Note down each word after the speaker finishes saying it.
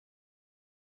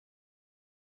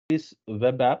this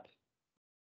web app,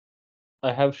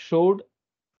 I have showed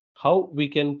how we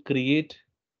can create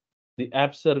the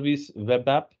app service web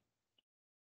app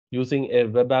using a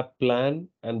web app plan,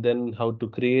 and then how to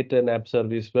create an app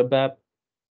service web app,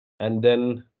 and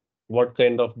then what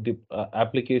kind of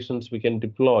applications we can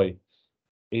deploy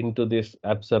into this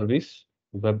app service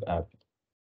web app.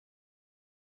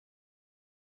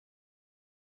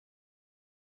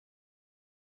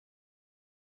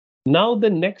 Now the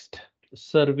next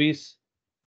service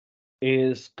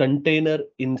is container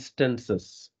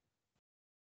instances.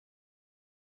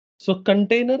 So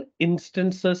container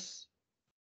instances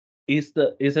is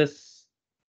a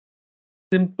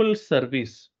simple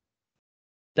service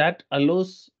that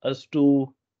allows us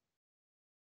to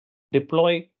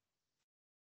deploy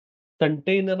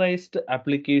containerized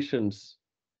applications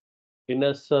in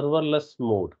a serverless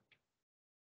mode.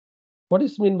 What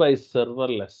is mean by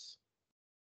serverless?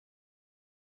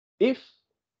 If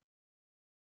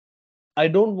I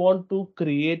don't want to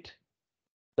create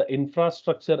the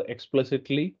infrastructure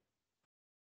explicitly,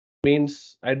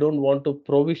 means I don't want to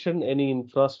provision any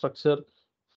infrastructure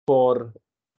for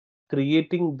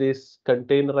creating these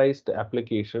containerized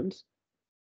applications,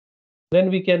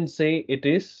 then we can say it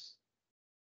is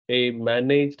a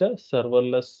managed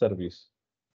serverless service.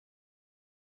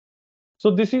 So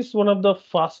this is one of the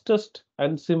fastest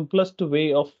and simplest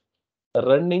way of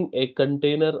running a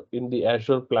container in the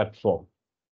Azure platform.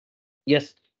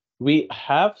 Yes, we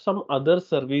have some other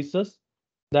services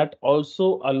that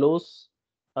also allows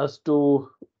us to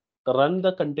run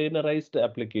the containerized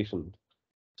application.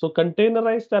 So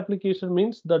containerized application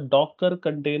means the Docker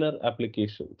container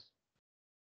applications.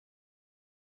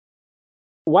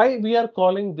 Why we are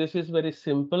calling this is very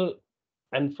simple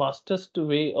and fastest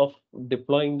way of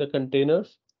deploying the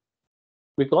containers,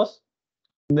 because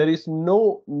there is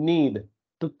no need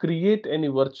to create any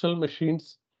virtual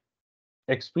machines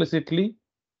explicitly,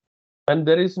 and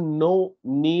there is no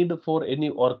need for any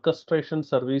orchestration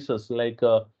services like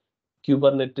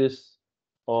Kubernetes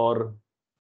or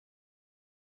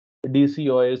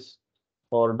DCOS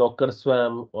or Docker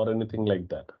Swarm or anything like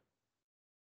that.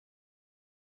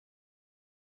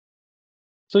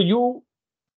 So you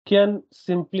can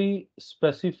simply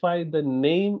specify the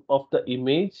name of the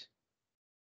image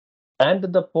and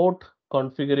the port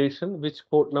configuration, which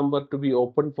port number to be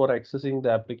open for accessing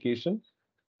the application.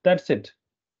 That's it.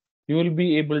 You will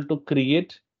be able to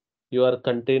create your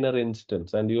container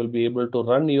instance and you will be able to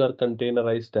run your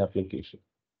containerized application.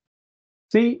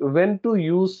 See when to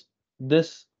use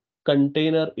this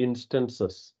container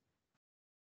instances.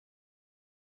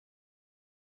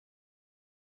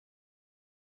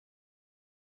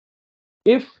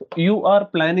 If you are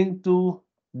planning to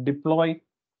deploy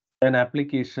an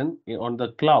application on the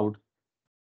cloud,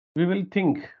 we will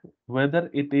think whether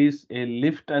it is a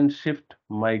lift and shift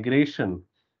migration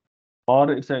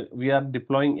or we are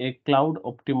deploying a cloud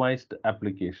optimized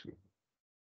application.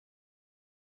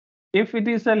 If it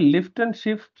is a lift and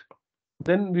shift,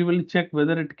 then we will check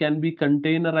whether it can be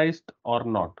containerized or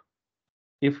not.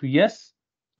 If yes,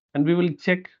 and we will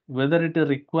check whether it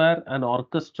require an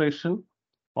orchestration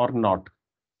or not.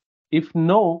 If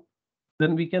no,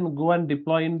 then we can go and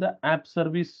deploy in the app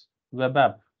service web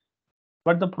app.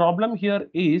 But the problem here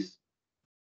is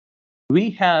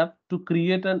we have to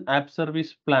create an app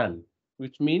service plan,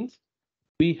 which means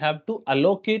we have to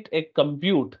allocate a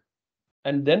compute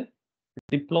and then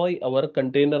deploy our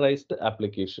containerized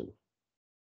application.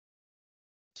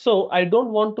 So I don't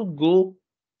want to go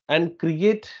and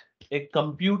create a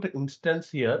compute instance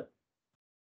here.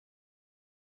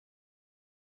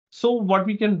 So what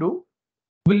we can do,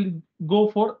 we'll go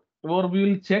for, or we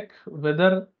will check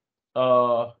whether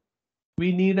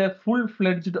we need a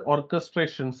full-fledged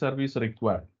orchestration service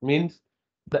required. Means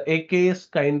the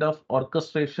AKS kind of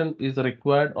orchestration is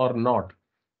required or not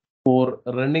for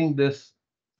running this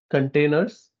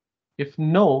containers. If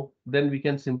no, then we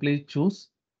can simply choose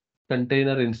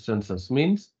container instances.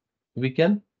 Means we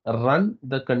can run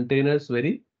the containers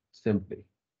very simply.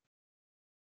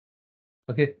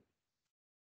 Okay.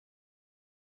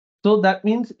 So that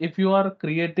means if you are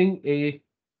creating a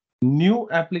new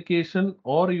application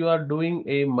or you are doing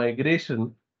a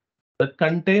migration, the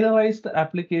containerized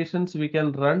applications we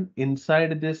can run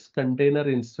inside this container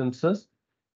instances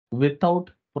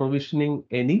without provisioning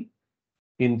any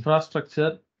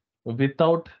infrastructure,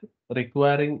 without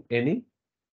requiring any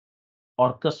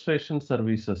orchestration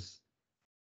services.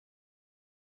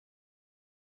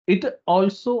 It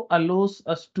also allows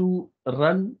us to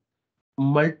run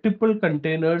multiple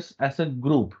containers as a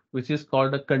group, which is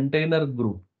called a container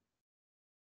group.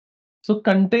 So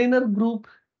container group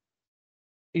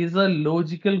is a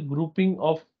logical grouping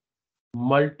of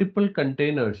multiple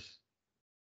containers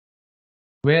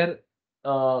where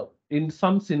in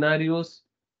some scenarios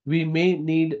we may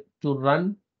need to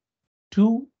run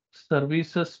two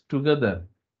services together.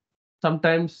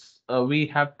 Sometimes we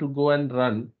have to go and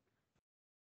run,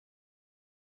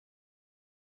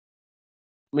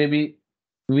 maybe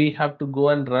we have to go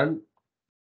and run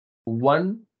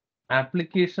one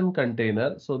application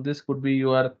container. So this could be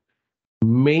your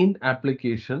main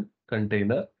application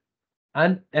container,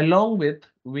 and along with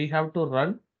we have to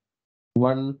run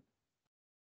one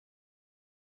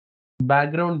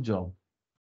background job.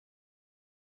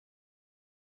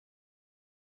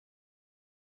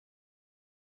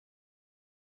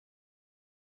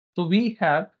 So we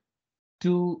have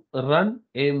to run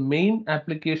a main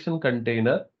application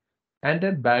container and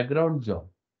a background job.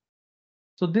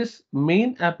 So this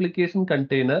main application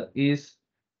container is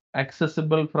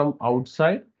accessible from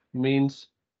outside, means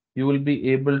you will be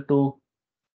able to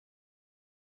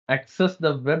access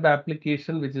the web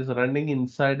application which is running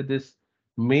inside this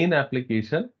main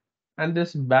application. And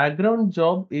this background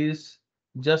job is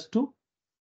just to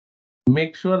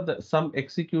make sure that some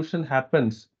execution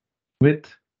happens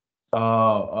with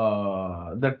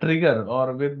the trigger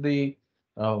or with the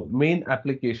main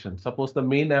application. Suppose the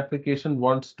main application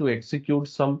wants to execute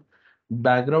some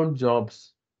background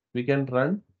jobs, we can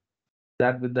run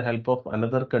that with the help of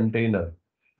another container.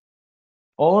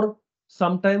 Or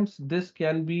sometimes this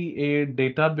can be a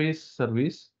database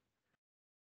service.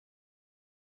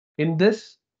 In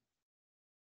this,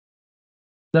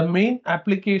 the main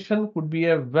application could be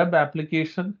a web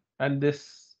application, and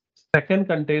this second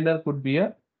container could be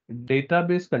a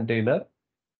database container.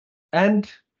 And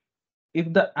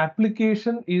if the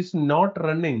application is not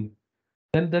running,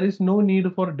 then there is no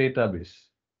need for database.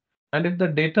 And if the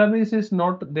database is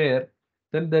not there,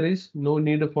 then there is no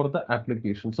need for the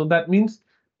application. So that means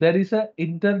there is a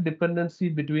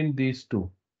interdependency between these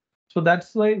two. So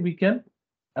that's why we can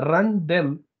run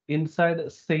them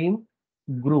inside same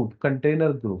group,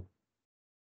 container group.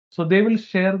 So they will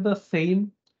share the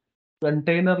same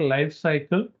container life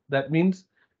cycle. That means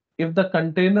if the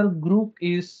container group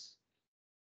is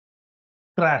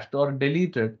crashed or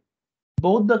deleted,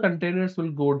 both the containers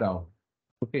will go down.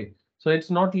 Okay, so it's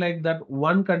not like that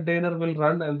one container will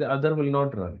run and the other will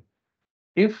not run.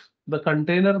 If the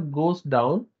container goes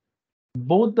down,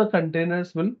 both the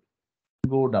containers will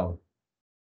go down.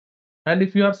 And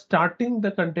if you are starting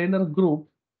the container group,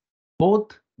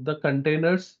 both the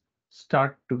containers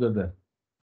start together.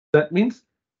 That means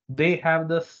they have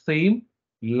the same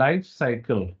life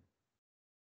cycle.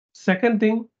 Second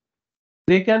thing,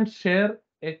 they can share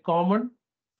a common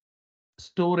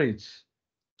storage.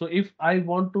 So if I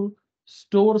want to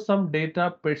store some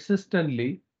data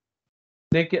persistently,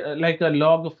 they can, like a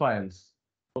log files.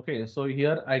 Okay, so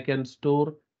here I can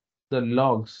store the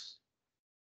logs.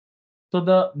 So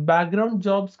the background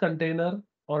jobs container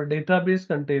or database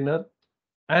container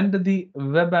and the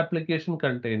web application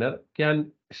container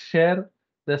can share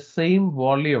the same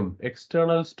volume,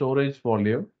 external storage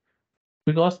volume,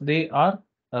 because they are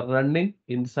running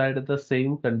inside the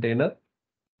same container.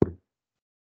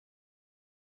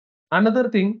 Another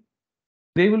thing,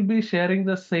 they will be sharing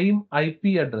the same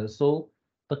IP address. So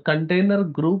the container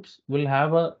groups will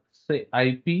have a say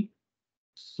IP.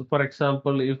 So for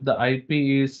example, if the IP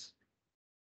is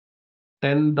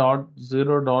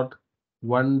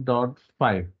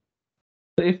 10.0.1.5.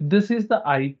 So if this is the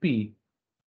IP,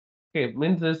 okay,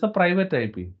 means there's a private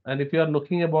IP. And if you are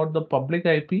looking about the public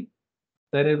IP,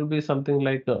 then it will be something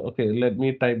like, okay, let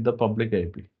me type the public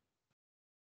IP.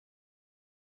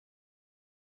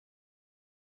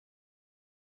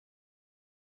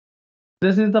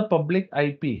 This is the public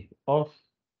IP of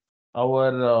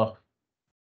our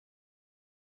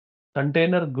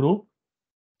container group.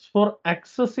 For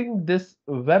accessing this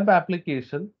web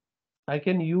application, I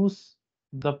can use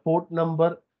the port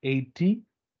number 80.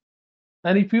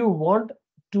 And if you want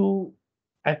to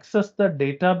access the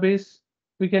database,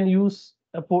 we can use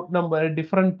a port number, a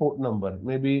different port number,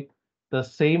 maybe the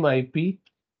same IP,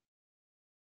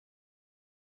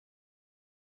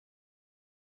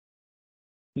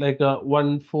 like a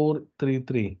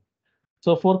 1433.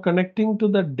 So for connecting to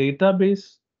the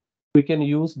database, we can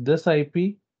use this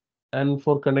IP, and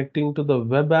for connecting to the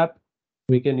web app,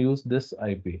 we can use this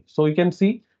IP. So you can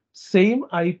see same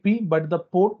IP, but the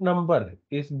port number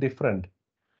is different.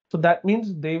 So that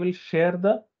means they will share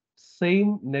the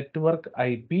same network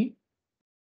IP,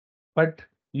 but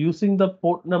using the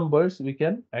port numbers, we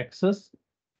can access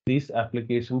these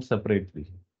applications separately.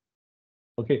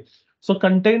 Okay, so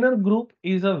container group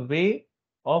is a way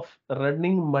of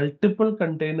running multiple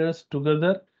containers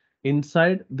together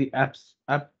inside the app.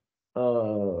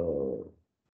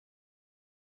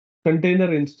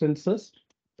 container instances,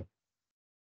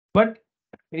 but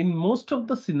in most of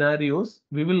the scenarios,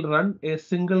 we will run a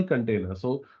single container.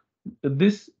 So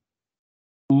this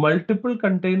multiple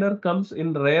container comes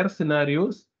in rare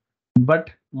scenarios, but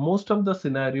most of the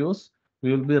scenarios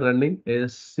we will be running a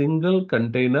single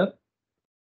container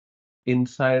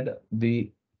inside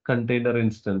the container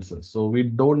instances. So we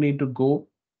don't need to go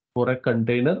for a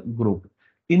container group.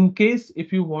 In case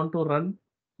if you want to run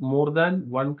more than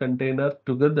one container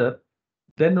together,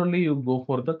 then only you go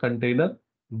for the container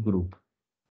group.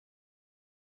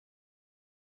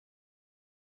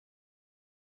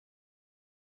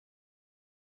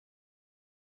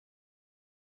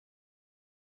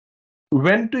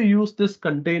 When to use this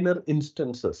container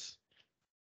instances?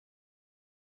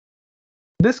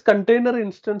 This container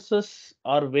instances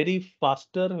are very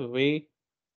faster way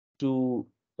to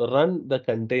run the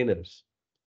containers,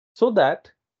 so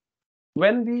that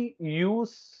when we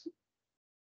use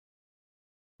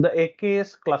the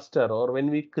AKS cluster, or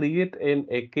when we create an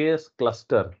AKS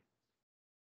cluster,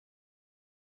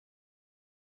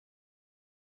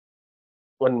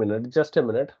 1 minute, just a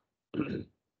minute.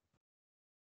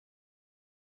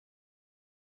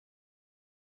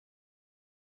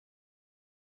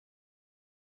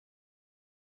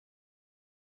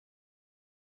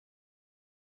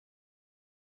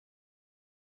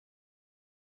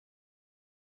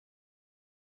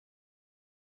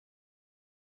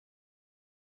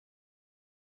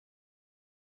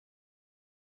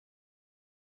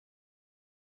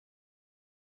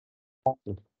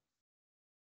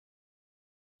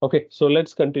 Okay, so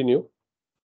let's continue.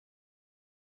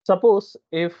 Suppose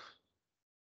if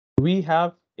we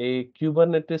have a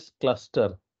Kubernetes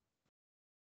cluster,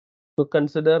 to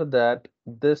consider that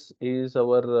this is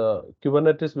our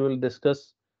Kubernetes we will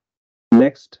discuss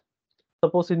next.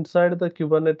 Suppose inside the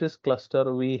Kubernetes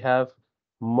cluster we have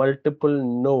multiple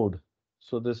node.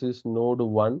 So this is node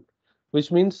 1,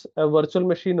 which means a virtual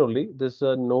machine only. This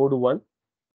is node 1,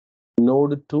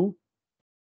 node 2,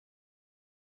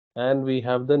 and we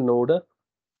have the node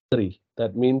 3.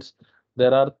 That means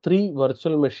there are 3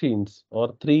 virtual machines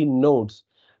or 3 nodes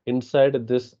inside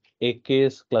this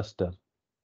AKS cluster.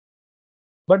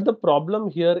 But the problem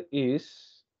here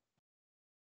is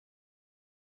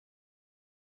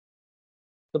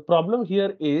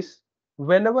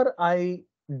whenever I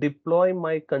deploy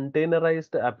my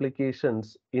containerized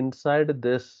applications inside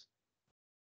this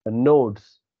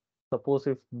nodes, suppose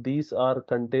if these are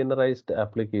containerized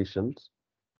applications,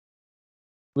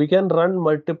 we can run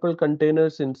multiple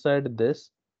containers inside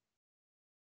this,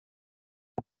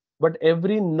 but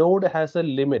every node has a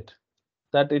limit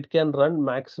that it can run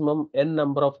maximum n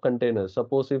number of containers.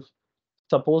 Suppose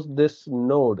this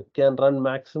node can run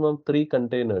maximum 3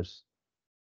 containers.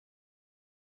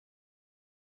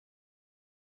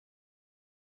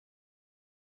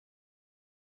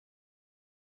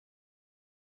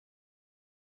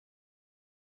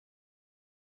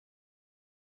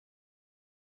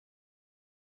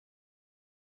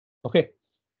 Okay,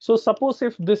 so suppose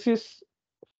if this is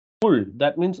full,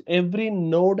 that means every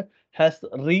node has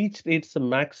reached its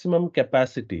maximum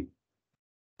capacity.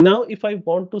 Now, if I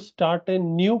want to start a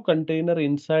new container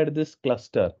inside this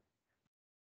cluster,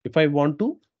 if I want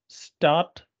to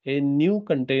start a new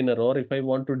container, or if I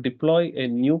want to deploy a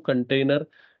new container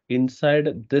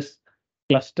inside this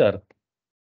cluster,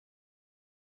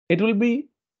 it will be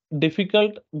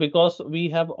difficult because we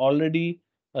have already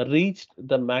reached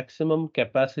the maximum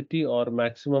capacity or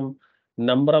maximum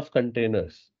number of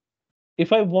containers.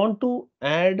 If I want to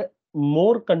add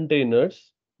more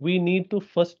containers, we need to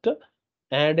first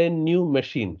add a new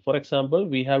machine. For example,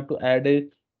 we have to add a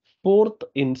 4th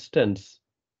instance.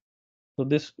 So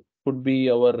this could be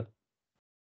our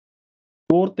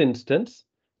 4th instance.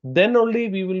 Then only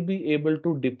we will be able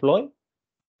to deploy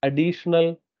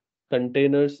additional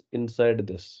containers inside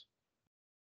this.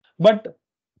 But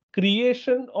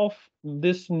creation of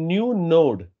this new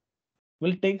node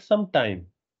will take some time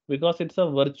because it's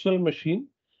a virtual machine,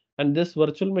 and this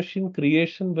virtual machine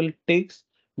creation will takes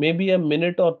maybe a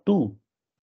minute or 2.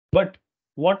 But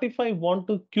what if I want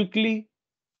to quickly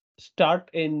start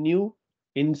a new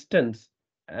instance?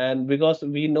 And because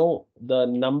we know the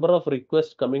number of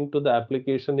requests coming to the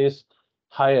application is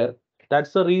higher,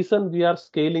 that's the reason we are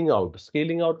scaling out.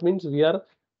 Scaling out means we are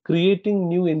creating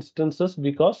new instances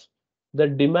because the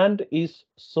demand is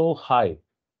so high.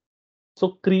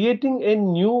 So creating a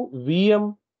new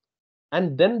VM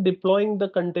and then deploying the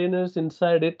containers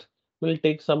inside it will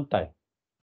take some time.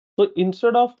 So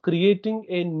instead of creating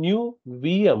a new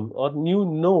VM or new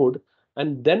node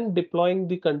and then deploying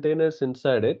the containers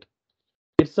inside it,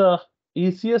 it's a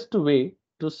easiest way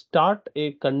to start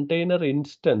a container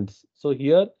instance. So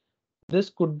here, this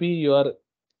could be your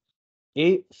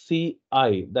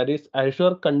ACI, that is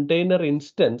Azure Container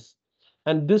Instance,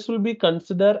 and this will be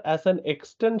considered as an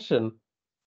extension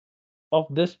of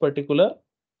this particular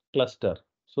cluster.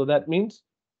 So that means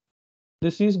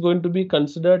this is going to be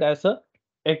considered as a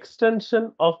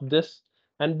extension of this,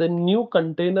 and the new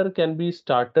container can be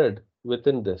started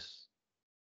within this.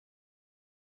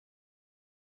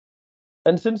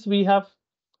 And since we have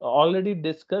already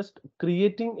discussed,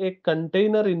 creating a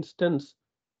container instance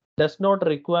does not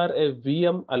require a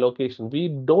VM allocation. We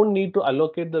don't need to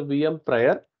allocate the VM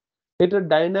prior. It will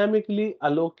dynamically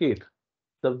allocate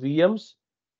the VMs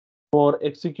for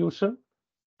execution,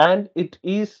 and it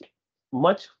is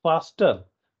much faster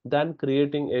than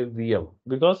creating a VM,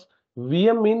 because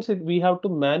VM means we have to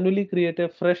manually create a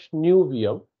fresh new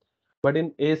VM, but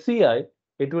in ACI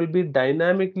it will be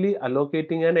dynamically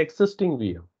allocating an existing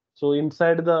VM. So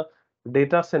inside the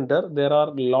data center there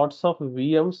are lots of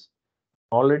VMs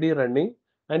already running,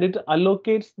 and it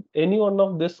allocates any one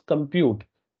of this compute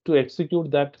to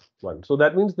execute that one. So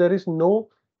that means there is no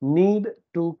need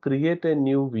to create a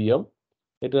new VM.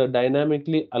 It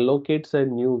dynamically allocates a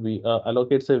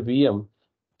VM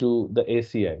to the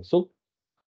ACI. So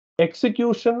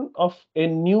execution of a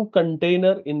new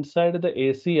container inside the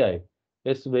ACI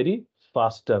is very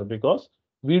faster, because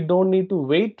we don't need to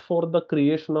wait for the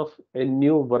creation of a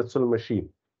new virtual machine.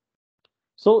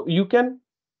 So you can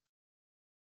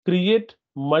create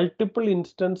multiple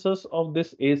instances of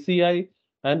this ACI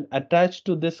and attach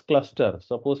to this cluster.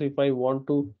 Suppose if I want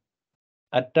to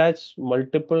attach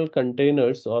multiple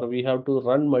containers, or we have to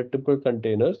run multiple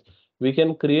containers, we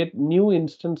can create new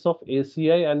instance of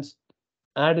ACI and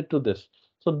add it to this.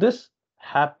 So this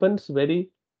happens very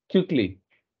quickly.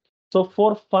 So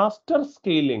for faster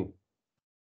scaling,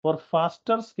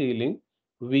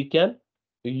 we can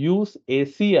use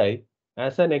ACI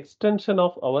as an extension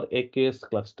of our AKS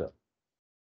cluster.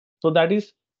 So that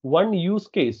is one use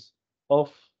case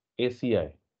of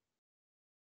ACI.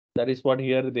 That is what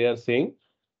here they are saying.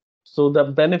 So the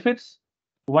benefits,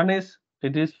 one is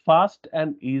it is fast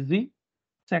and easy.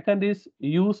 Second is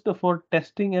used for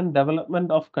testing and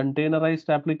development of containerized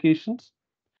applications.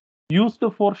 Used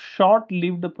for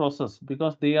short-lived process,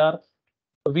 because we are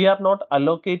not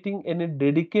allocating any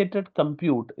dedicated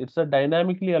compute. It's a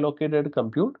dynamically allocated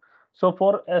compute. So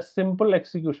for a simple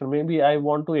execution, maybe I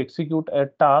want to execute a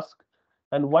task,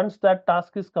 and once that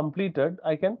task is completed,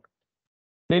 I can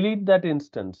delete that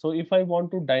instance. So if I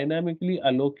want to dynamically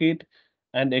allocate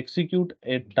and execute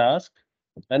a task,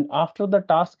 and after the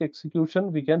task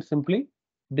execution, we can simply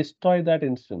destroy that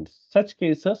instance. Such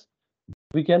cases,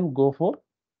 we can go for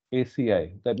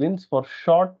ACI. That means for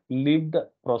short-lived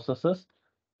processes,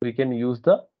 we can use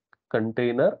the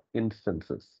container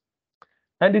instances.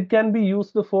 And it can be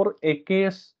used for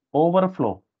AKS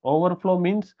overflow. Overflow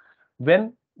means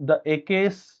when the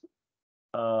AKS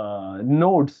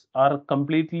nodes are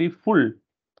completely full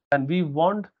and we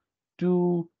want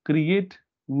to create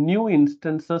new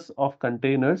instances of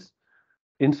containers,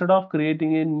 instead of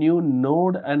creating a new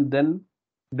node and then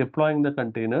deploying the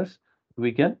containers,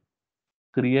 we can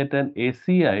create an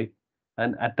ACI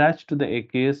and attach to the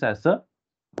AKS as a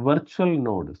virtual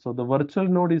node. So the virtual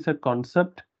node is a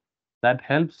concept that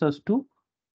helps us to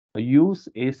use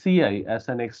ACI as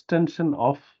an extension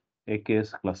of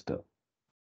AKS cluster.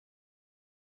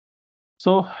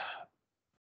 So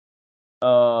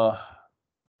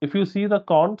if you see the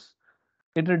cons,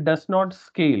 it does not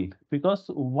scale, because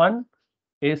one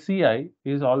ACI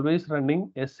is always running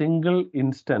a single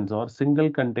instance or single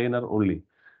container only.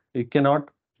 It cannot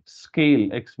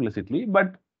scale explicitly,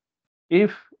 but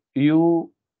if you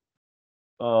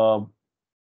uh,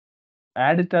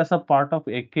 add it as a part of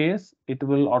AKS, it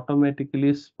will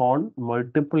automatically spawn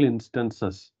multiple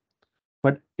instances.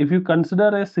 But if you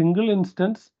consider a single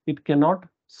instance, it cannot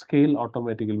scale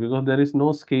automatically, because there is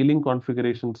no scaling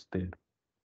configurations there.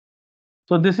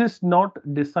 So this is not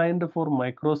designed for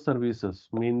microservices,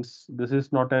 means this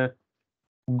is not a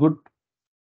good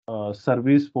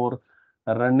service for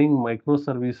running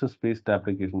microservices based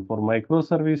application. For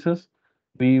microservices,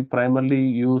 we primarily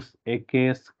use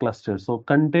AKS clusters. So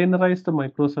containerized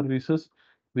microservices,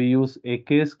 we use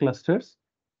AKS clusters,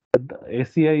 but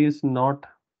ACI is not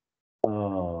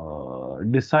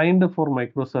designed for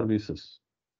microservices.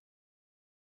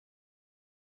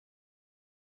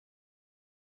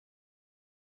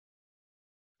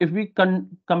 If we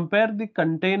compare the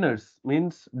containers,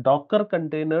 means Docker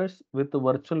containers with the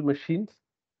virtual machines,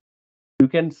 you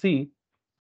can see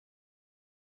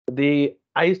the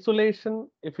isolation,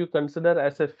 if you consider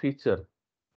as a feature,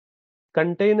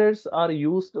 Containers are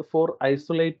used for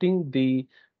isolating the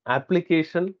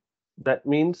application. That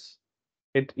means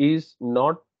it is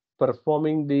not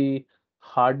performing the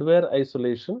hardware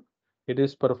isolation, it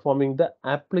is performing the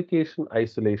application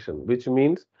isolation, which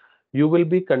means you will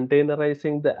be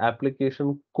containerizing the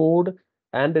application code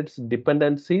and its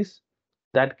dependencies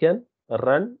that can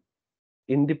run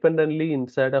independently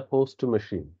inside a host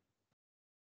machine.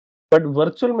 But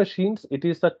virtual machines, it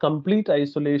is a complete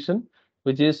isolation,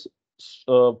 which is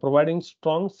providing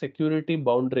strong security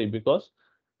boundary, because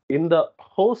in the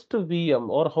host VM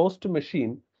or host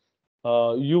machine,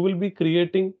 you will be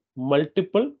creating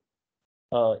multiple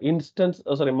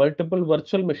multiple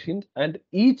virtual machines, and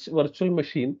each virtual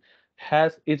machine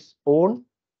has its own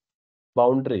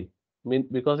boundary,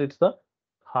 because it's the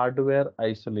hardware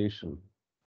isolation.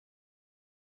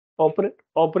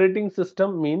 Operating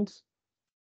system means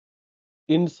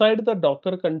inside the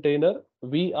Docker container,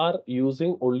 we are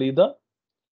using only the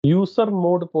user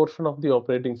mode portion of the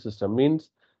operating system.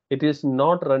 Means it is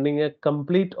not running a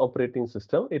complete operating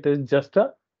system. It is just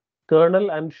a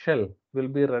kernel and shell will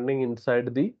be running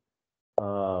inside the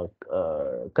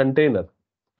container.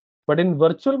 But in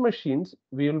virtual machines,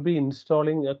 we will be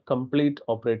installing a complete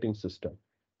operating system.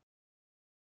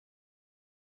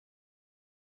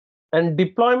 And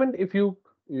deployment, if you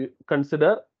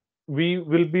consider, we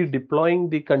will be deploying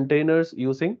the containers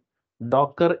using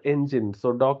Docker engine.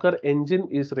 So Docker engine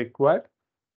is required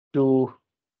to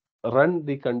run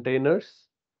the containers.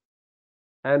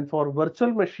 And for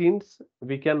virtual machines,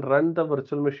 we can run the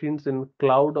virtual machines in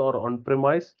cloud or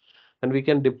on-premise, and we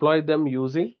can deploy them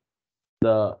using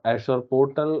the Azure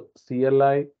portal,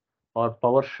 CLI, or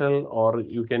PowerShell, or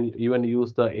you can even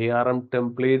use the ARM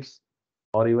templates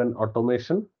or even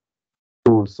automation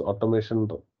tools, automation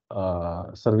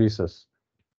services.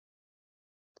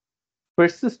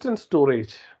 Persistent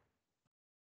storage.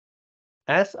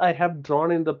 As I have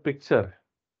drawn in the picture,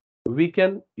 we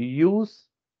can use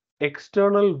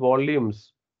external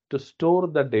volumes to store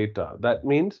the data. That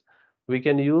means we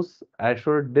can use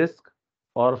Azure Disk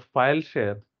or file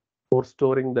share for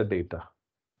storing the data.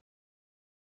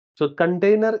 So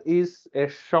container is a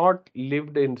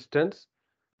short-lived instance.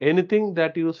 Anything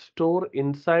that you store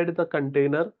inside the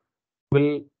container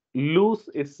will lose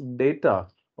its data,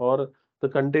 or the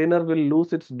container will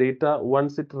lose its data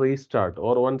once it restart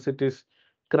or once it is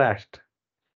crashed.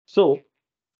 So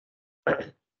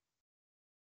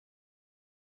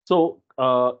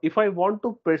if I want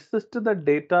to persist the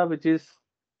data which is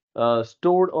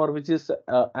stored or which is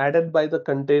added by the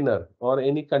container, or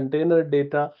any container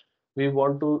data we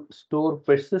want to store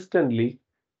persistently,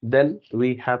 then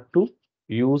we have to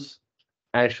use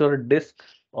Azure Disk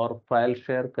or file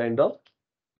share kind of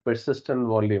persistent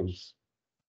volumes.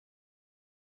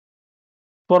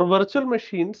 For virtual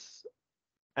machines,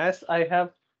 as I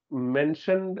have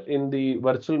mentioned in the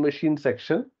virtual machine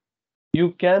section,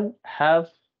 you can have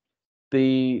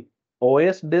the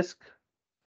OS disk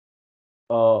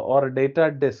or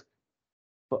data disk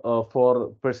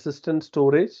for persistent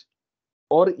storage,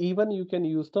 or even you can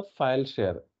use the file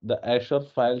share. The Azure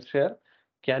file share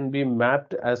can be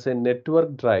mapped as a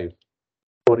network drive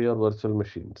for your virtual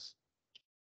machines.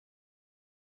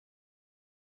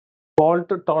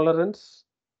 Fault tolerance.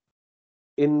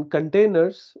 In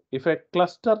containers, if a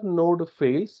cluster node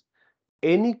fails,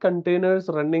 any containers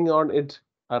running on it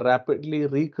are rapidly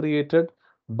recreated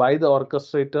by the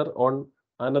orchestrator on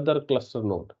another cluster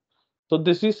node. So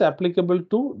this is applicable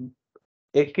to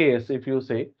AKS, if you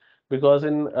say, because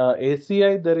in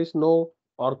ACI there is no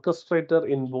orchestrator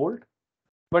involved.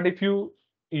 But if you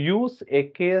use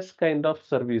AKS kind of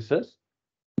services,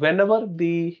 whenever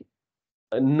the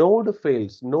node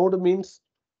fails, node means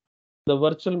the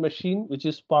virtual machine which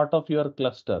is part of your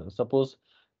cluster. Suppose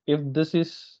if this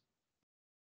is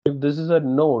a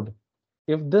node,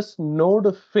 if this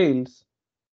node fails,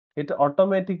 it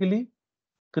automatically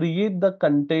create the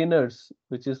containers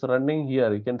which is running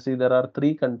here. You can see there are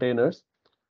 3 containers.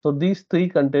 So these 3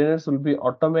 containers will be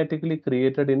automatically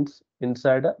created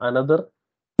inside another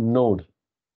node.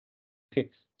 Okay,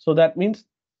 so that means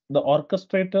the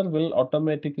orchestrator will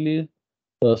automatically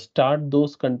start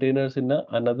those containers in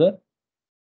another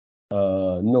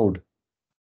node.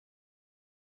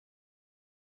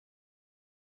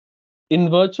 In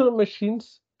virtual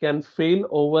machines can fail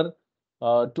over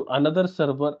to another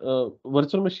server.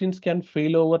 Virtual machines can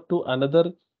fail over to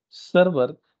another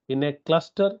server in a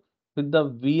cluster with the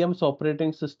VM's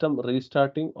operating system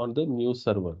restarting on the new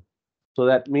server. So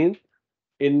that means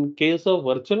in case of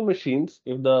virtual machines,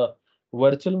 if the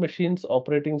virtual machine's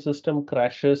operating system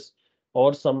crashes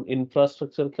or some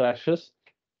infrastructure crashes,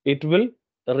 it will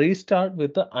restart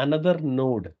with another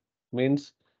node.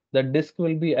 means the disk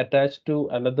will be attached to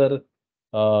another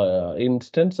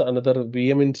instance, another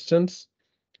VM instance,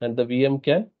 and the VM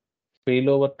can fail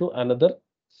over to another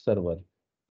server.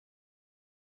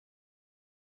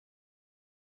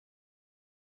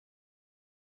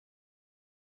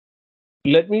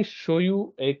 Let me show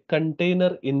you a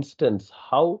container instance,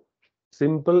 how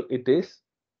simple it is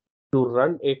to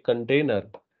run a container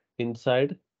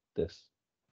inside this.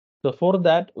 So for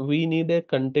that, we need a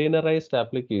containerized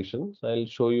application. So I'll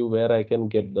show you where I can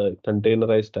get the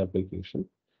containerized application.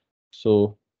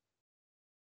 So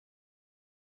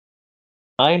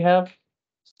I have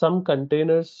some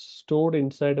containers stored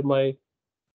inside my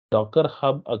Docker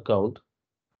Hub account.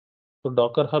 So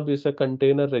Docker Hub is a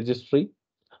container registry.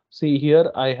 See here,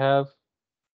 I have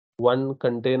one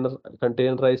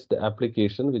containerized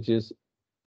application, which is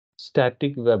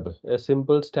static web, a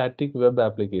simple static web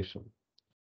application.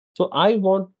 So I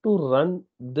want to run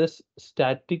this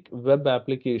static web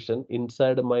application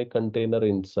inside my container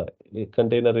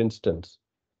instance.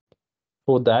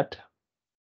 For that,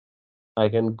 I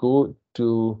can go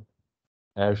to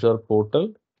Azure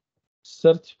portal,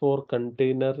 search for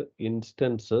container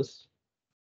instances,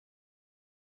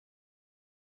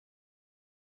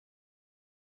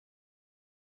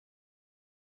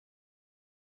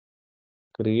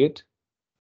 create.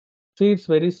 See, it's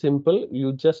very simple.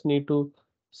 You just need to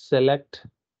select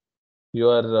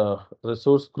your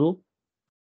resource group,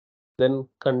 then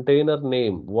container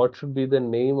name. What should be the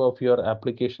name of your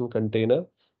application container?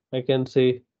 I can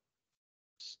say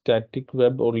static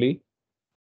web only.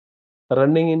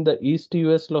 Running in the East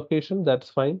US location, that's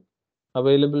fine.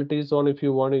 Availability is on. If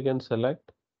you want, you can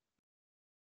select.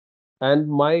 And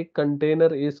my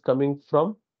container is coming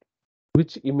from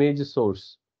which image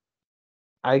source?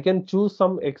 I can choose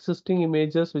some existing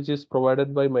images which is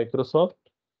provided by Microsoft,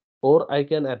 or I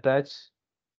can attach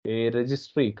a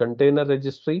registry, container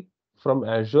registry from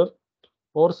Azure,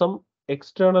 or some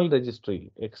external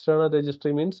registry. External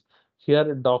registry means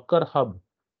here Docker Hub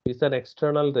is an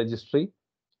external registry.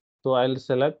 So I'll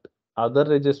select other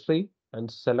registry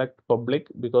and select public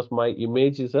because my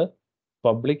image is a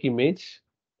public image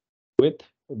with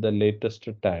the latest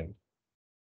tag.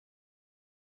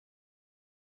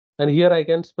 And here I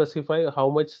can specify how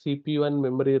much CPU and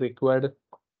memory required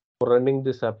for running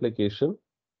this application.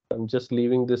 I'm just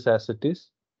leaving this as it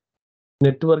is.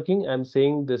 Networking, I'm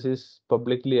saying this is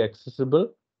publicly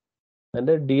accessible, and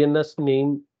a DNS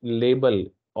name label,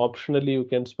 optionally you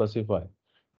can specify.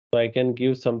 So I can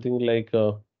give something like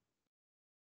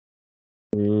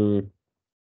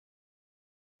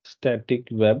static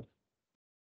web.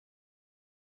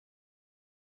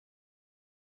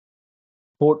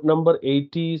 Port number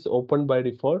 80 is open by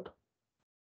default.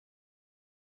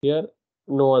 Here,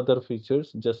 no other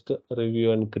features, just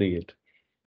review and create.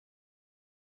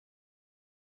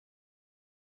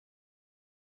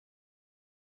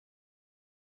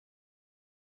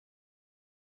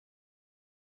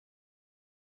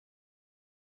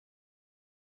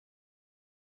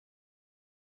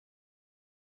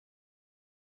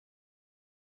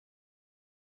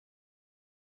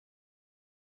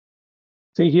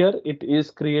 See here, it is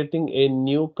creating a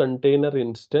new container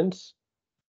instance.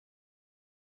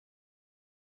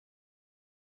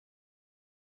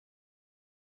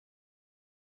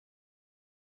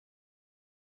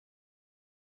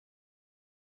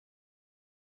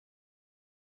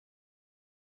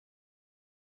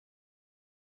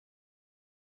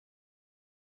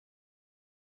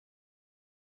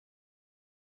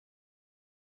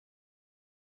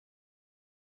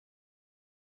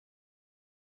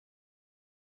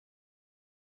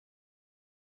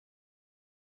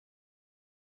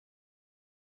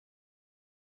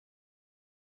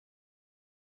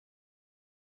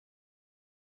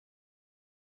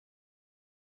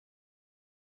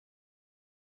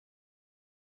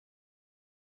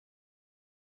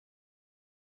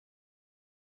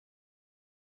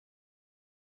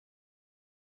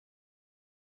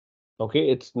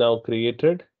 Okay, it's now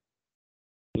created.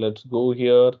 Let's go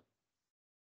here.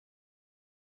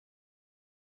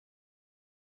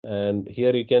 And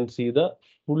here you can see the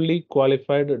fully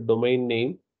qualified domain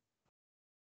name.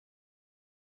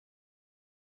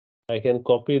 I can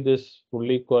copy this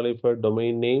fully qualified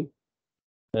domain name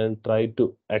and try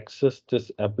to access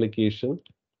this application.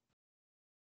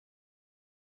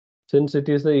 Since it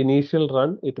is the initial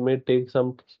run, it may take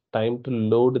some time to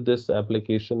load this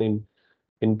application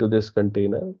into this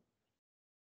container.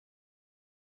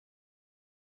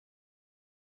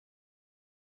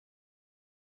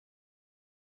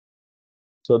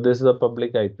 So this is the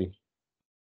public IP.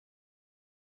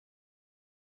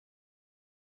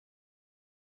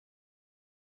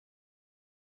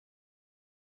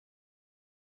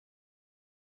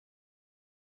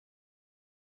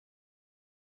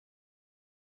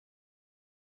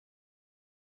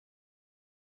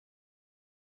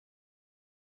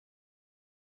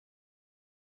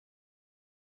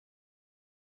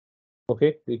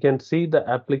 Okay, you can see the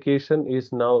application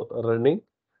is now running.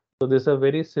 So this is a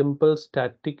very simple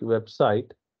static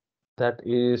website that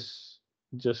is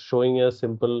just showing a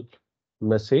simple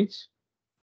message.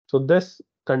 So this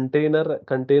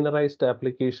containerized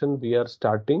application, we are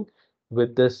starting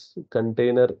with this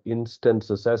container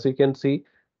instances. As you can see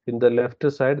in the left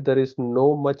side, there is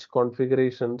no much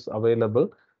configurations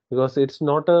available because it's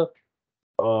not a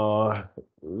uh,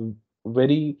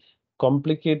 very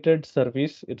complicated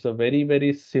service. It's a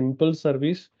very simple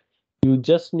service. You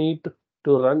just need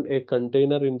to run a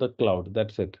container in the cloud.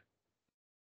 That's it.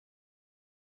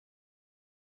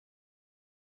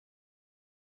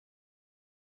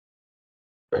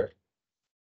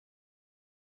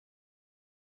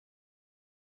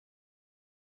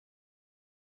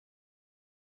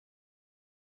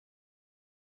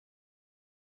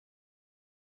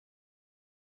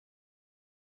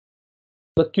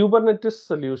 The Kubernetes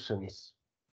solutions.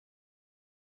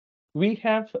 We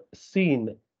have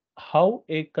seen how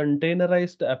a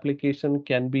containerized application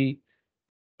can be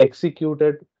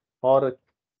executed or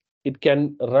it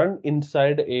can run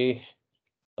inside a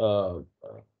uh,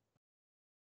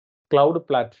 cloud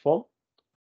platform.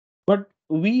 But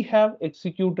we have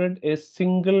executed a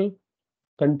single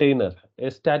container, a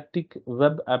static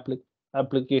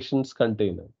applications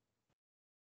container.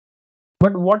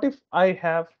 But what if I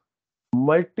have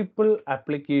multiple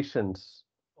applications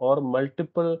or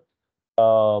multiple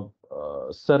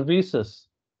services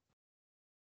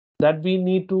that we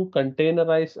need to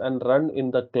containerize and run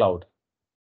in the cloud?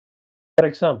 For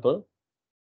example,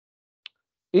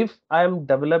 if I am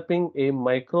developing a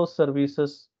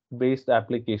microservice based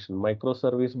application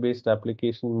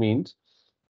means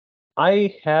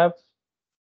I have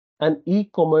an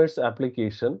e-commerce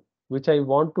application which I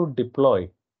want to deploy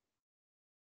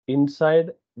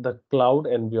inside the cloud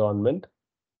environment.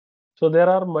 So there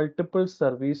are multiple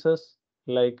services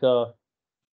like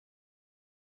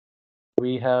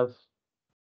we have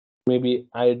maybe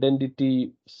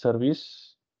identity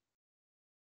service.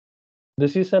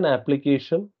 This is an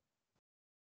application.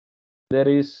 There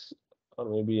is, or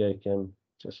maybe I can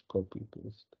just copy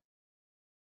paste.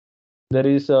 There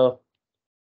is a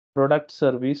product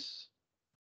service.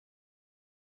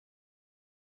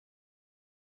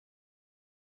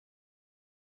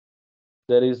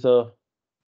 There is a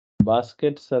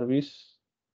basket service.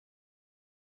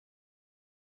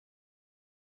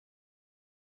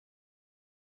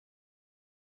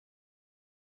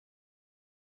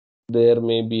 There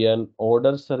may be an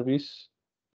order service.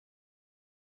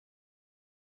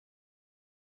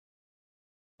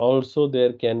 Also,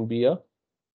 there can be a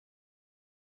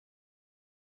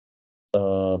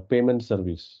payment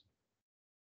service.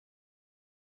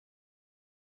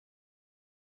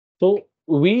 So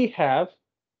we have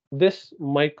this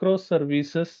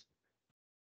microservices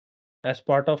as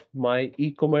part of my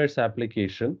e-commerce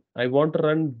application. I want to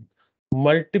run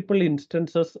multiple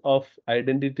instances of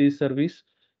identity service,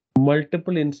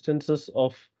 multiple instances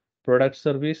of product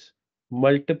service,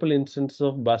 multiple instances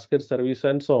of basket service,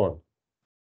 and so on.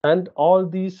 And all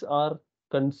these are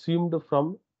consumed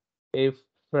from a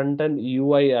front-end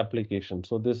UI application.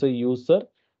 So this is a user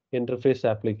interface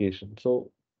application.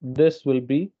 So this will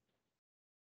be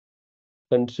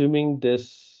consuming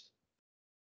this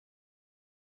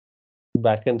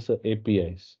backend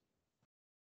APIs.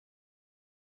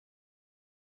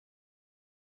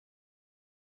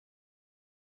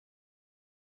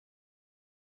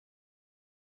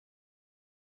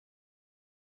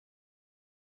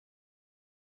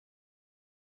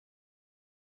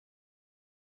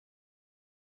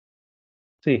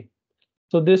 See,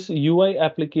 so this UI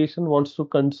application wants to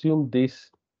consume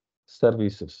these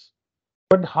services.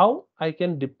 But how I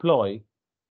can deploy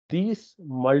these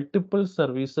multiple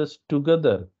services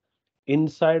together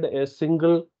inside a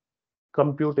single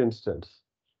compute instance?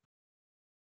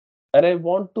 And I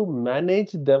want to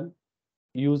manage them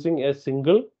using a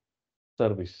single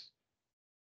service.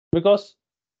 Because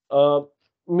uh,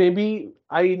 maybe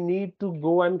I need to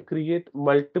go and create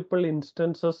multiple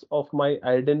instances of my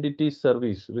identity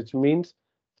service, which means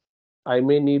I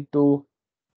may need to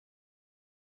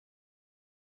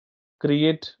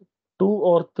create 2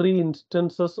 or 3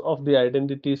 instances of the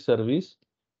identity service,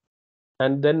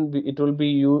 and then it will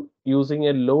be using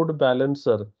a load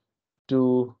balancer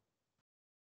to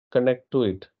connect to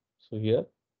it. So here,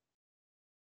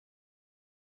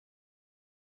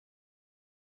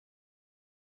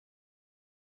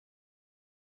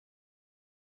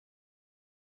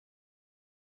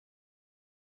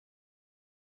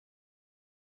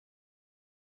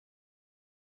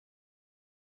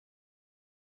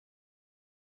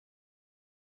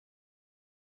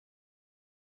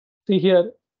 see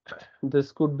here,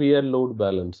 this could be a load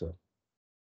balancer.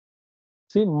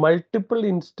 See, multiple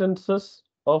instances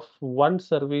of one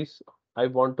service I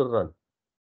want to run,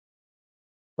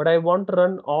 but I want to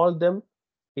run all them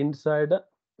inside a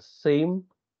same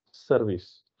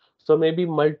service. So maybe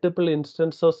multiple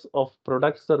instances of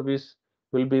product service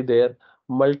will be there,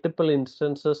 multiple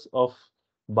instances of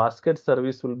basket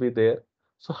service will be there.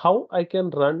 So how I can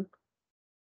run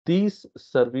these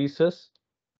services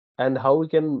and how we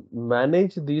can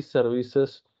manage these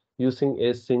services using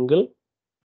a single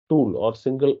tool or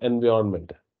single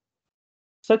environment.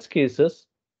 Such cases,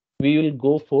 we will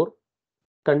go for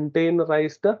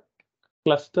containerized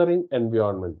clustering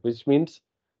environment, which means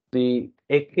the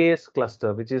AKS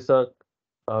cluster, which is a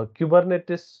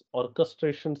Kubernetes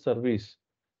orchestration service,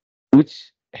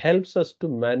 which helps us to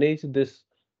manage this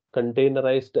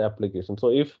containerized application. So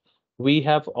if we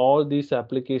have all these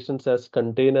applications as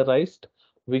containerized,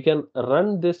 we can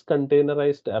run this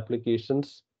containerized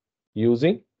applications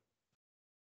using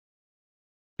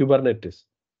Kubernetes.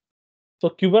 So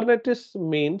Kubernetes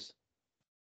means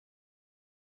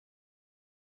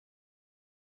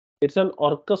it's an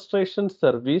orchestration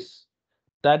service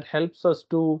that helps us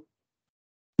to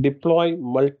deploy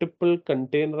multiple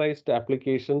containerized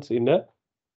applications in a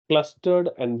clustered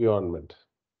environment.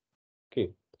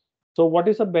 Okay. So what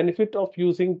is the benefit of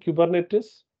using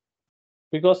Kubernetes?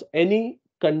 Because any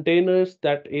containers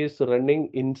that is running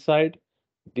inside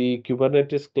the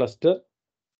Kubernetes cluster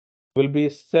will be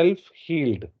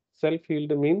self-healed.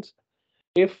 Self-healed means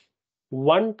if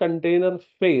one container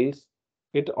fails,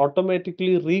 it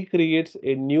automatically recreates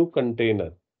a new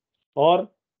container. Or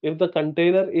if the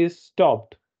container is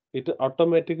stopped, it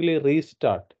automatically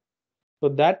restart. So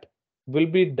that will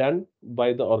be done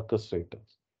by the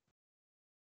orchestrators.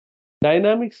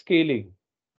 Dynamic scaling,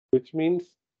 which means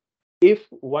if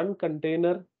one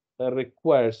container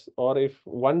requires or if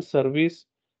one service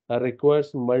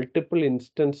requires multiple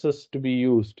instances to be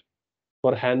used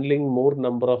for handling more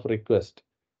number of requests,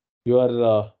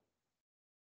 your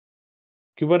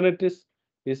Kubernetes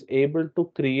is able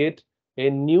to create a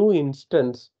new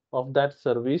instance of that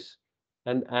service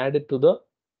and add it to the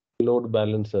load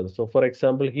balancer. So for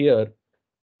example, here,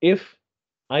 if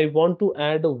I want to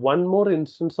add one more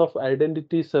instance of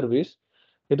identity service,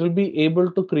 it will be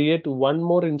able to create one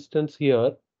more instance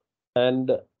here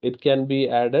and it can be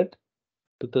added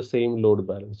to the same load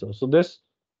balancer. So this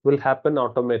will happen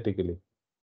automatically.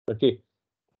 Okay.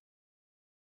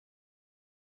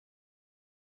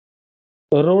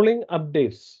 Rolling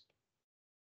updates.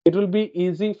 It will be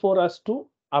easy for us to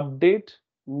update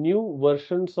new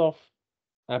versions of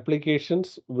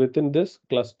applications within this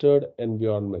clustered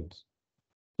environments.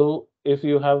 So if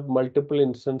you have multiple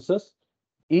instances,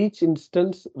 each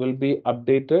instance will be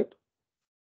updated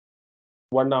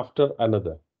one after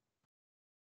another.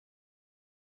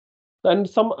 And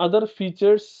some other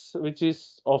features which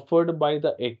is offered by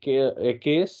the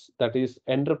AKS, that is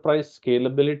enterprise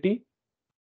scalability,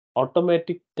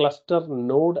 automatic cluster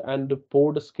node and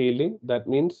pod scaling. That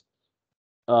means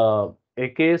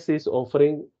AKS is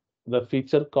offering the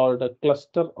feature called a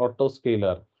cluster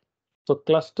autoscaler. So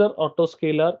cluster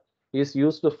autoscaler is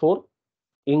used for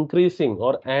increasing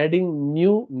or adding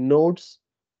new nodes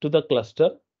to the cluster.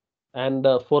 And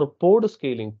for pod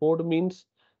scaling, pod means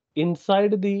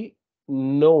inside the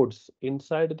nodes,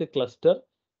 inside the cluster,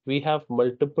 we have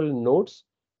multiple nodes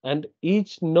and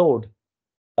each node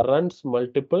runs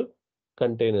multiple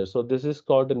containers. So this is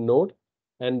called a node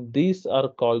and these are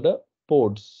called the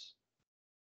pods.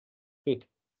 Okay.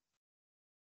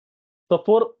 So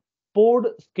for pod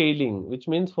scaling, which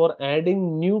means for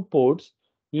adding new pods,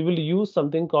 we will use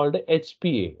something called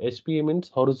HPA. HPA means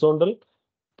horizontal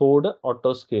pod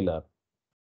autoscaler.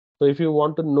 So if you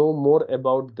want to know more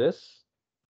about this,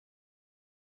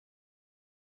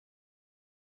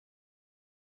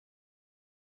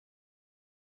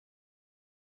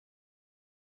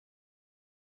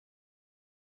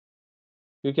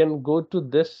 you can go to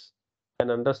this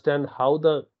and understand how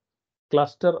the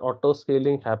cluster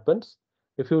autoscaling happens.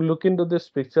 If you look into this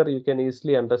picture, you can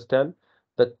easily understand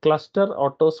the cluster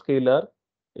autoscaler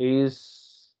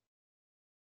is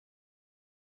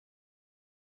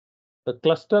the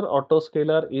cluster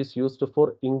autoscaler is used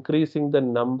for increasing the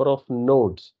number of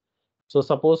nodes. So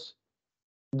suppose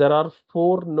there are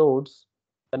 4 nodes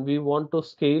and we want to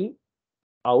scale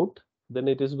out, then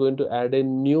it is going to add a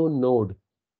new node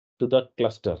to the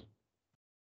cluster.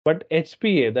 But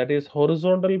HPA, that is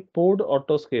horizontal pod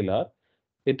autoscaler,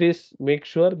 it is make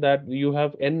sure that you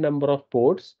have n number of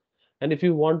pods, and if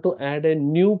you want to add a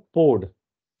new pod,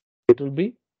 it will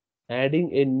be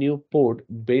adding a new pod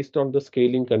based on the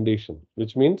scaling condition,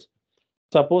 which means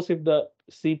suppose if the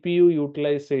CPU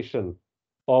utilization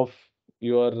of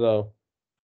your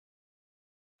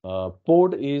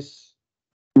pod is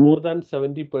more than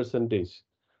 70%,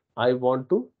 I want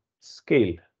to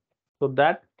scale. So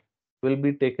that will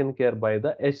be taken care by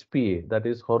the HPA, that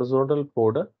is horizontal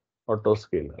pod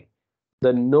autoscaler.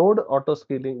 The node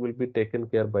autoscaling will be taken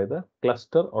care by the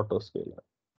cluster autoscaler.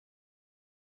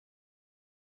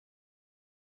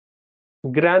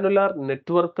 Granular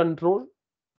network control,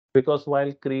 because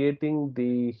while creating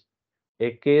the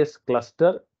AKS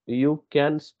cluster, you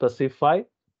can specify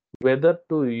whether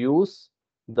to use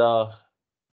the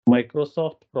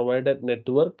Microsoft provided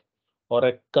network or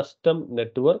a custom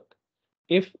network.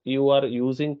 If you are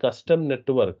using custom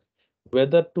network,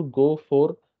 whether to go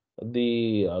for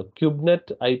the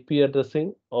KubeNet IP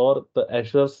addressing or the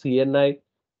Azure CNI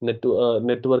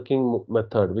networking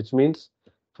method, which means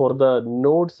for the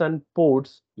nodes and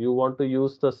ports, you want to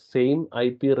use the same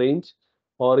IP range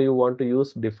or you want to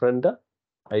use different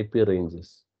IP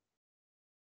ranges.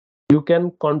 You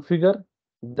can configure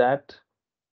that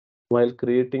while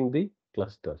creating the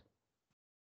cluster.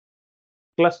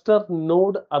 Cluster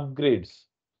node upgrades.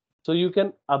 So you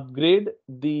can upgrade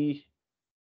the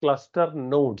cluster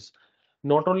nodes.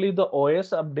 Not only the OS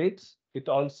updates, it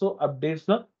also updates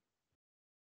the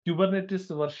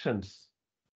Kubernetes versions.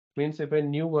 Means if a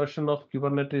new version of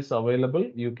Kubernetes is available,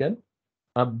 you can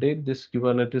update this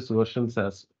Kubernetes versions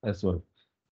as well.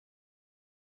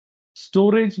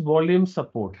 Storage volume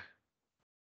support.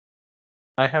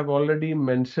 I have already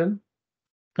mentioned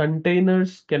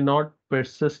containers cannot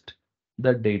persist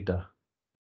the data.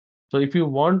 So if you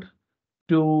want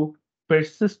to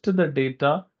persist the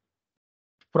data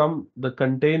from the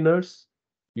containers,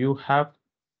 you have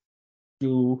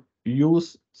to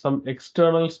use some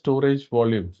external storage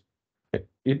volumes.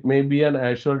 It may be an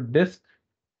Azure disk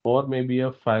or maybe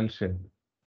a file share.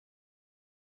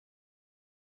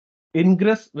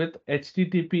 Ingress with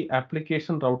HTTP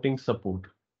application routing support.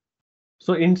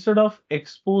 So instead of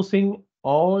exposing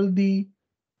all the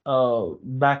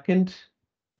backend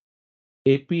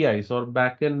APIs or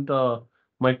backend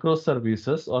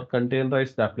microservices or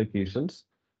containerized applications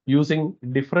using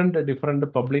different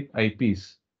public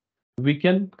IPs, we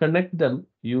can connect them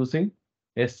using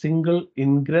a single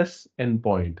ingress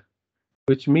endpoint,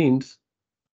 which means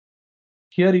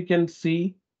here you can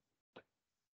see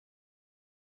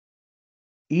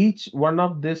each one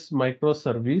of this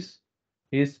microservice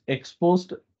is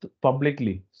exposed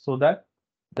publicly so that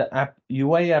the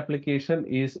UI application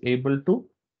is able to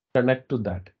connect to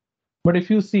that. But if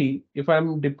you see, if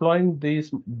I'm deploying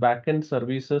these backend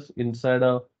services inside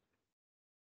a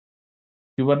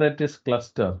Kubernetes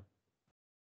cluster,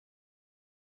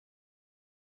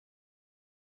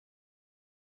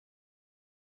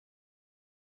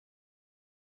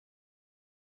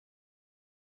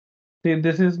 see,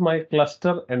 this is my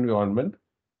cluster environment.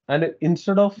 And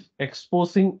instead of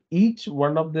exposing each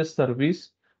one of this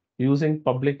service using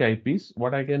public IPs,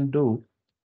 what I can do,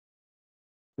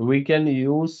 we can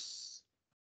use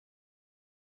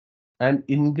an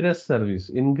ingress service.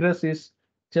 Ingress is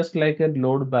just like a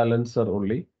load balancer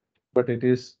only, but it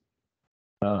is,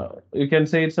 you can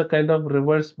say it's a kind of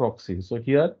reverse proxy. So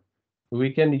here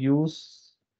we can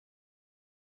use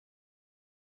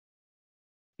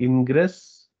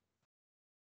ingress,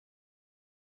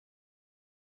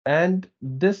 and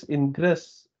this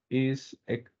ingress is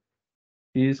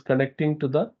connecting to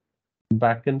the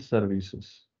backend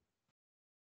services.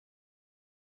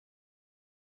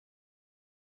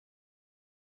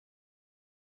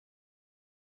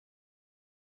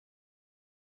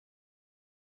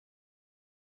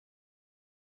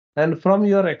 And from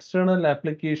your external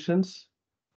applications,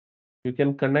 you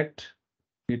can connect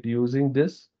it using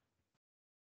this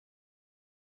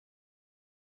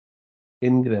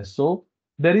ingress. So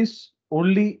there is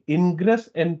only ingress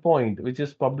endpoint which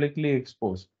is publicly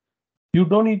exposed. You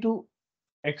don't need to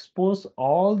expose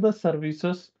all the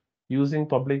services using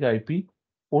public IP.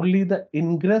 Only the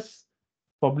ingress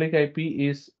public IP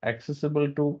is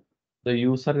accessible to the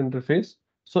user interface.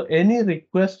 So any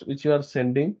request which you are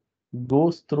sending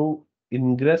goes through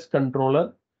ingress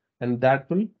controller, and that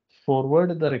will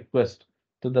forward the request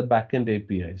to the backend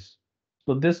APIs.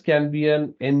 So this can be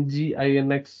an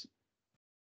NGINX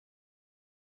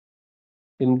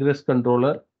ingress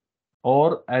controller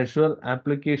or Azure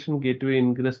Application Gateway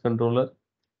Ingress Controller.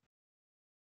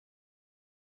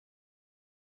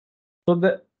 So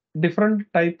the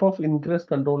different type of ingress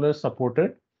controllers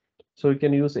supported. So you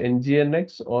can use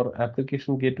NGINX or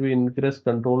Application Gateway Ingress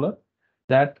Controller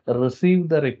that receive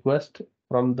the request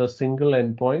from the single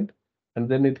endpoint, and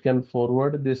then it can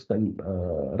forward this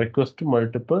request to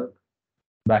multiple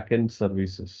backend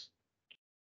services.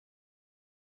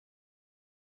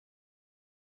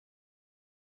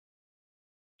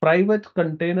 private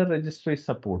container registry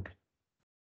support.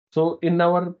 So in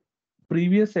our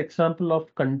previous example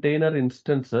of container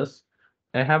instances,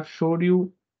 I have showed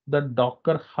you the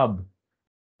Docker Hub.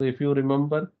 So if you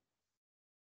remember,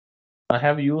 I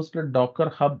have used a Docker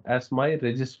Hub as my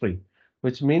registry,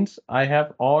 which means I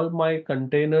have all my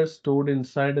containers stored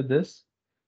inside this,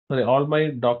 sorry, all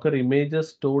my Docker images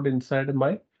stored inside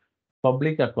my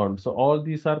public account. So all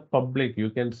these are public. You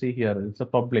can see here, it's a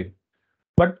public.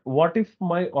 But what if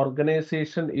my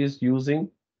organization is using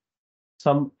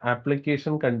some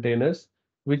application containers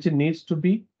which needs to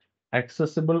be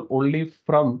accessible only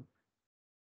from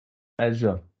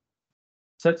Azure?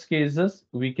 Such cases,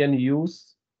 we can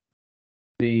use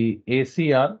the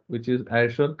ACR, which is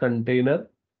Azure Container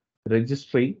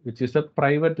Registry, which is a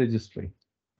private registry.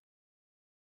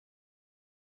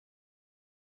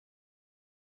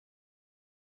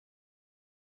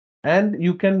 And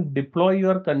you can deploy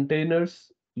your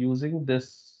containers using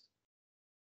this.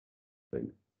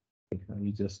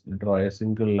 You just draw a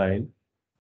single line.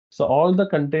 So all the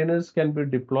containers can be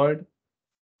deployed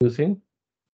using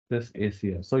this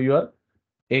ACR. So your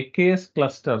AKS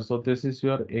cluster. So this is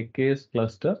your AKS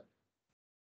cluster.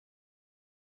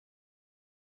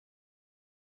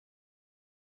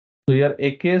 So your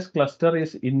AKS cluster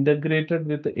is integrated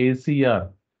with ACR,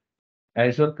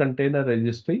 Azure Container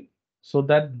Registry, so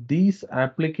that these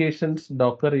applications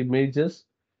Docker images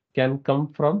can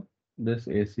come from this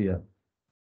ACR.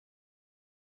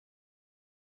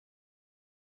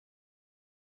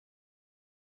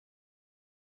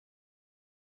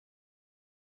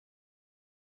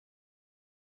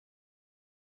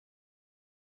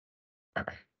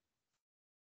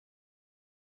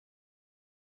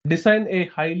 Design a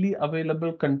highly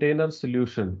available container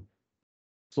solution.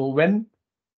 So when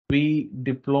we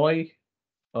deploy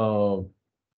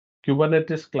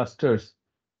Kubernetes clusters,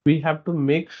 we have to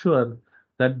make sure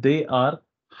that they are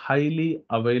highly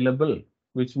available,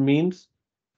 which means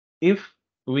if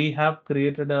we have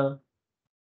created a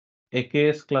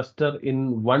AKS cluster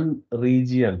in one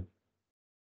region,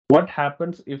 what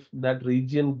happens if that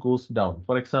region goes down?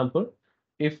 For example,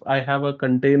 if I have a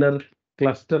container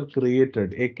cluster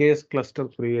created, AKS cluster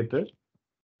created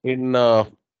in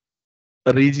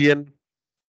region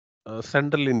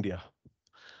central India.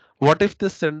 What if the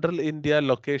central India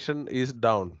location is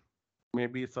down?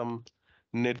 Maybe some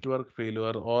network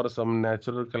failure or some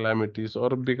natural calamities, or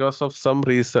because of some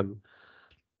reason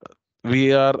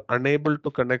we are unable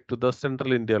to connect to the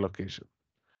central India location.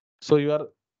 So your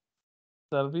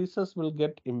services will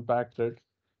get impacted.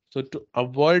 So to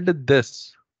avoid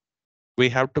this, we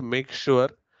have to make sure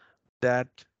that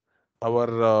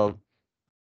our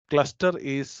cluster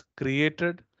is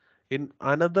created in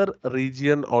another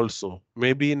region also,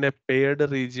 maybe in a paired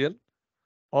region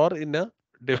or in a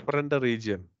different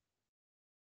region.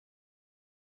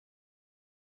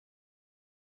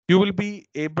 You will be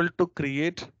able to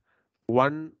create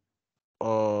one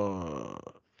uh,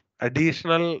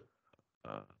 additional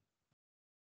uh,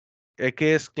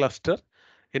 AKS cluster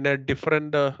in a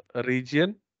different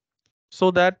region, so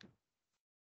that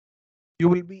you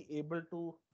will be able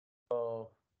to uh,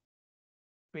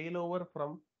 fail over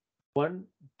from one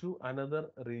to another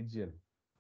region.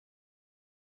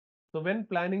 So when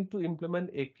planning to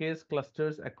implement AKS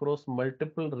clusters across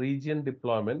multiple region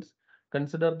deployments,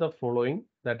 consider the following,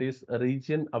 that is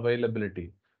region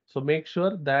availability. So make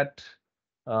sure that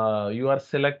you are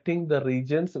selecting the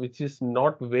regions which is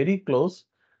not very close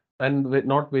and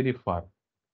not very far.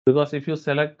 Because if you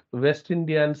select West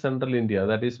India and Central India,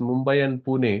 that is Mumbai and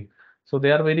Pune, so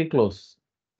they are very close.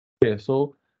 Okay,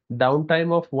 so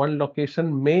downtime of one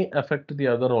location may affect the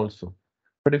other also.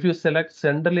 But if you select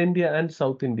Central India and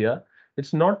South India,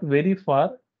 it's not very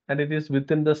far and it is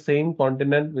within the same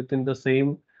continent, within the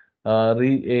same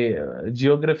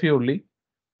geography only,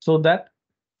 so that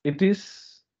it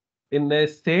is in a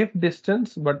safe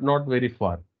distance but not very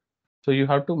far. So you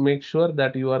have to make sure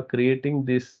that you are creating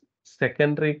these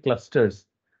secondary clusters,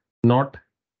 not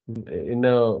in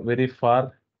a very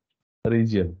far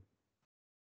region.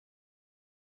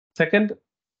 Second,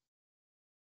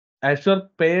 Azure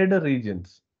paired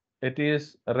regions. It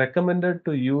is recommended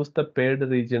to use the paired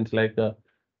regions like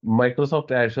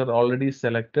Microsoft Azure already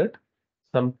selected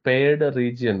some paired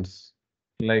regions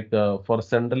like for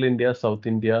Central India, South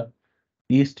India,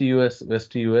 East US,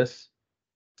 West US,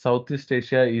 Southeast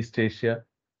Asia, East Asia.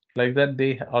 Like that,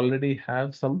 they already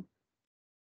have some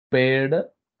paired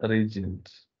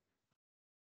regions.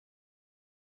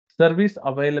 Service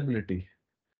availability.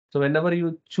 So whenever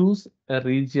you choose a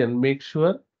region, make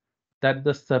sure that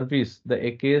the service, the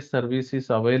AKS service is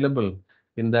available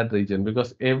in that region,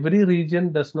 because every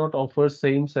region does not offer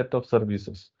same set of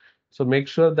services. So make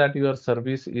sure that your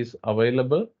service is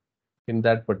available in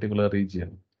that particular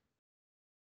region.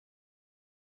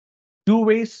 Two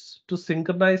ways to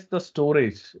synchronize the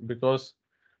storage, because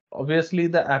obviously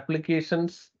the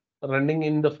applications running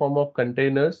in the form of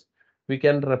containers, we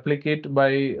can replicate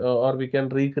by or we can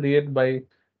recreate by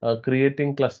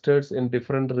creating clusters in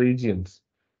different regions.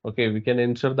 Okay, we can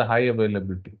ensure the high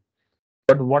availability.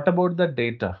 But what about the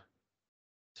data?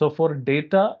 So for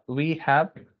data, we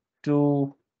have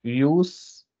to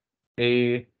use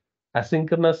a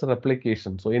asynchronous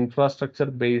replication. So infrastructure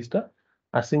based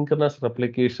asynchronous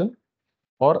replication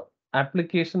or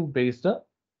application based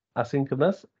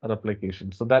asynchronous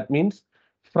replication. So that means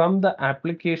from the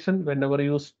application, whenever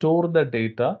you store the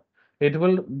data, it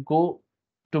will go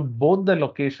to both the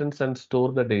locations and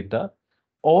store the data,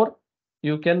 or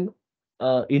you can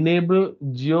enable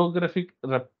geographic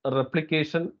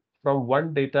replication from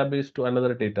one database to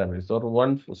another database or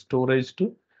one storage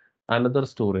to another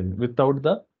storage without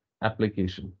the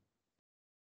application.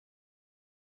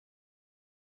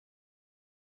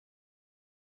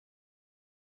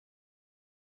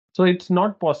 So it's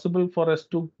not possible for us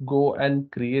to go and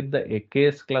create the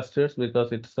AKS clusters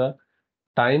because it's a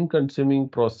time consuming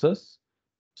process.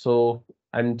 So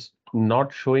I'm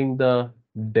not showing the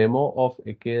demo of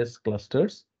AKS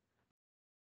clusters.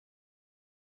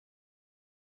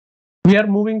 We are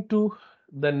moving to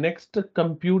the next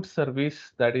compute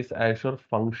service, that is Azure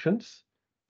Functions.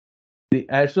 The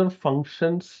Azure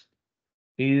Functions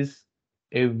is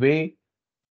a way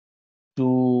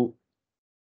to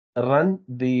run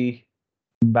the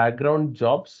background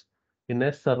jobs in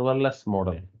a serverless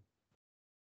model.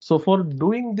 So for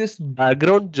doing this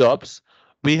background jobs,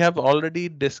 we have already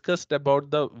discussed about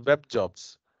the web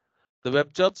jobs. The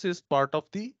web jobs is part of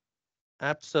the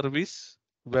app service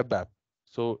web app.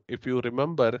 So if you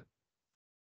remember,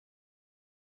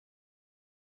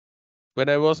 when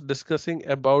I was discussing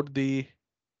about the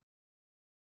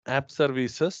app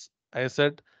services, I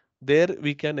said there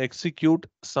we can execute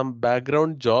some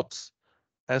background jobs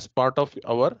as part of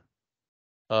our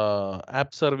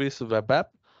app service web app.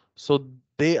 So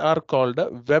they are called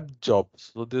web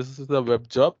jobs. So this is the web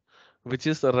job which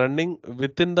is running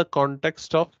within the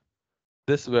context of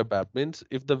this web app. Means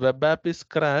if the web app is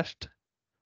crashed,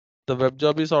 the web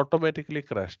job is automatically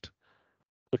crashed.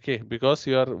 Okay, because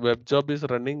your web job is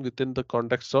running within the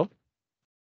context of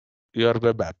your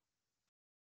web app.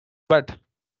 But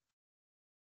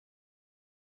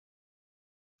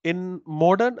in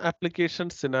modern application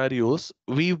scenarios,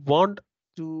 we want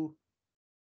to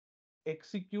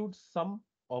execute some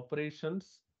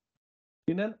operations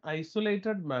in an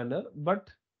isolated manner, but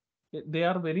they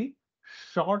are very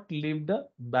short-lived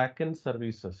backend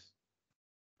services.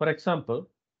 For example,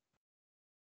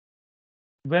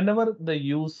 whenever the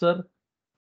user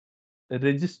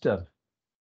register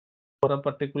for a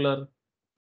particular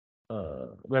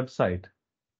website,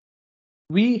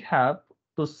 we have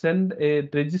to send a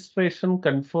registration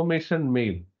confirmation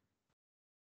mail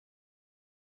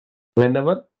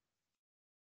whenever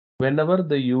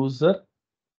the user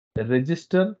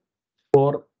register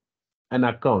for an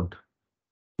account.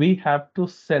 We have to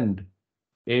send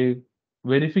a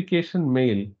verification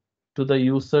mail to the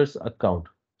user's account.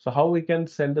 So how we can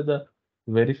send the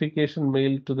verification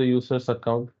mail to the user's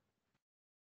account?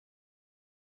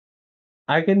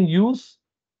 I can use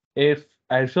a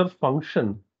Azure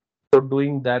function for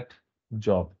doing that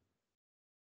job.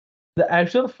 The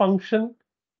Azure function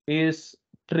is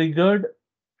triggered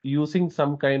using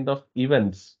some kind of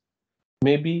events.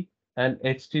 Maybe an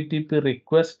HTTP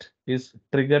request is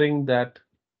triggering that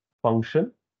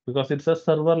function because it's a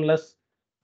serverless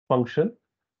function.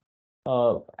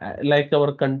 Like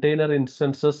our container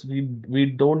instances, we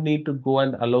don't need to go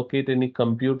and allocate any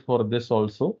compute for this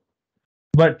also.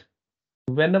 But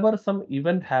whenever some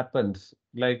event happens,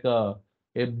 like a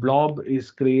blob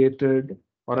is created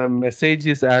or a message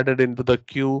is added into the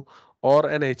queue or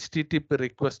an HTTP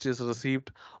request is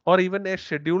received or even a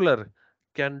scheduler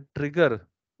can trigger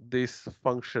this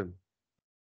function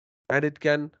and it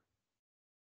can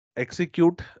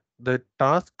execute the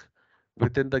task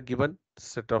within the given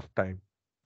set of time.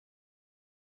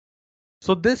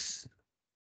 So this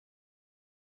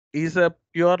is a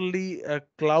purely a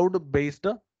cloud-based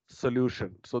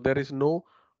solution. So there is no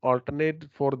alternate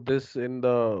for this in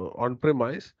the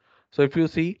on-premise. So if you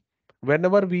see,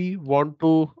 whenever we want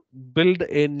to build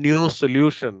a new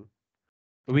solution,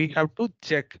 we have to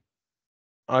check,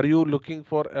 are you looking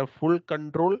for a full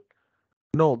control?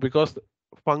 No, because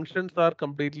functions are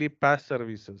completely PaaS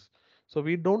services. So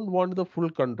we don't want the full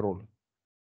control.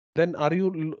 Then are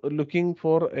you looking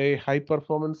for a high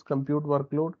performance compute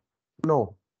workload?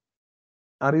 No.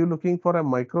 Are you looking for a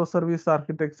microservice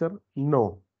architecture?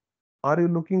 No. Are you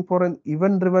looking for an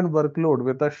event-driven workload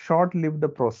with a short-lived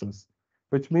process?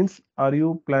 Which means, are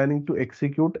you planning to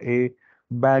execute a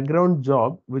background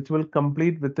job which will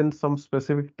complete within some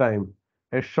specific time,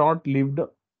 a short-lived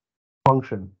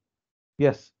function?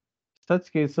 Yes,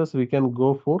 such cases we can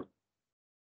go for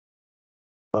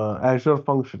Azure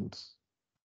Functions.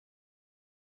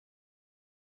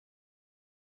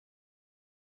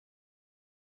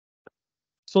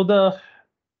 So the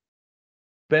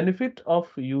benefit of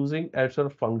using Azure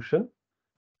Function,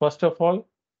 first of all,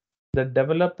 the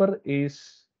developer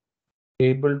is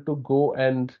able to go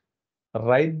and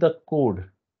write the code.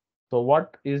 So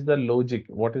what is the logic?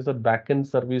 What is the backend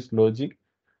service logic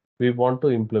we want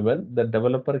to implement? The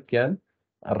developer can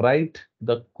write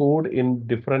the code in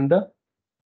different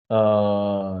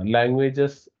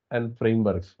languages and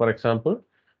frameworks. For example,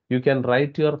 you can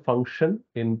write your function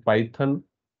in Python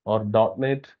or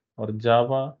 .NET or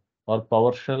Java or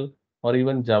PowerShell or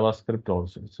even JavaScript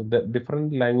also. So the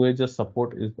different languages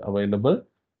support is available.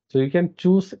 So you can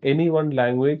choose any one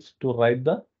language to write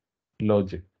the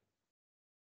logic.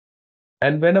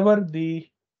 And whenever the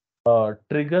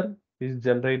trigger is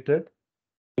generated,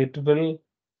 it will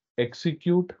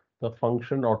execute the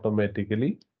function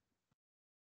automatically,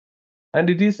 and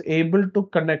it is able to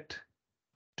connect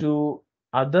to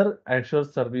other Azure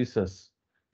services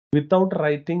without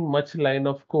writing much line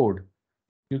of code.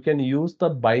 You can use the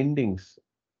bindings.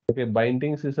 Okay,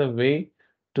 bindings is a way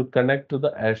to connect to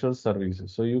the Azure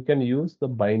services. So you can use the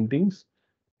bindings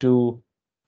to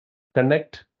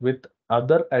connect with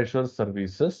other Azure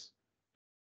services,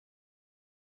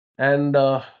 and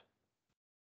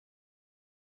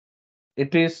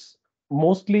it is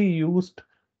mostly used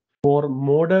for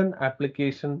modern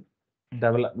application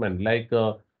development, like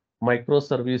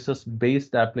microservices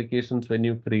based applications. When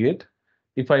you create,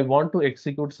 if I want to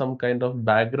execute some kind of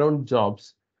background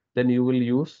jobs, then you will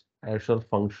use Azure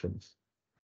Functions,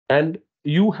 and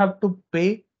you have to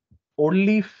pay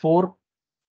only for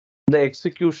the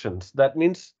executions. That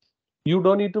means you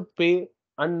don't need to pay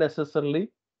unnecessarily.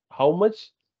 How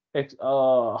much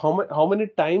how many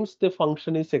times the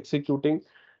function is executing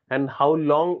and how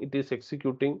long it is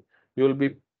executing, you will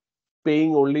be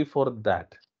paying only for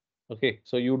that. Okay,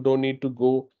 so you don't need to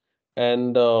go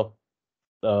and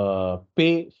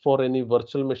pay for any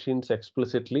virtual machines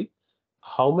explicitly.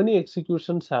 How many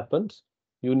executions happens,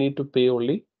 you need to pay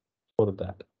only for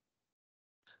that,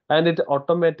 and it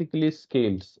automatically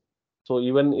scales. So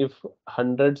even if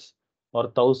hundreds or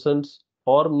thousands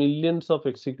or millions of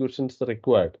executions are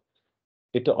required,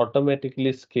 it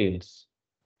automatically scales.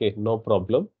 Okay, no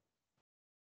problem.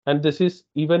 And this is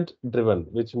event driven,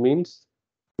 which means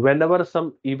whenever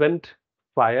some event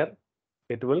fire,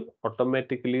 it will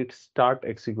automatically start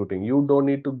executing. You don't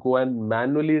need to go and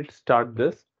manually start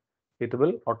this. It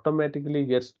will automatically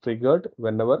get triggered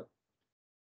whenever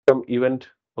some event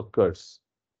occurs.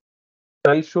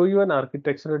 I'll show you an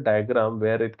architectural diagram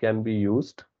where it can be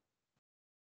used.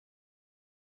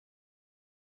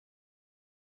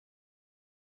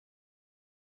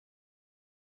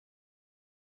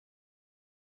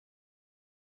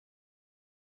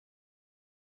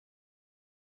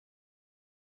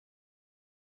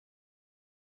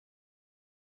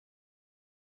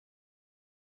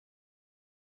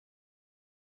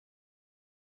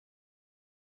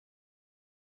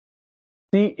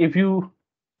 See, if you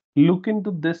look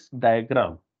into this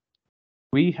diagram,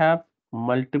 we have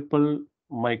multiple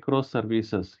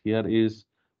microservices. Here is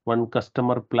one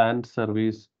customer plan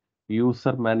service,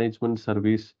 user management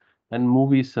service, and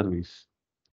movie service.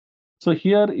 So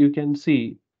here you can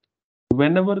see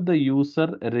whenever the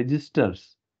user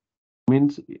registers,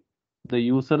 means the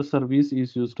user service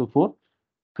is used for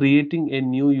creating a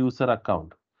new user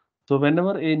account. So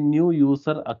whenever a new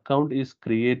user account is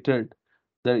created,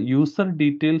 the user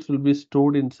details will be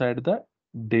stored inside the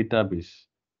database.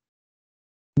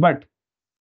 But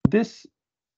this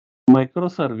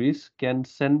microservice can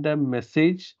send a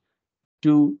message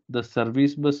to the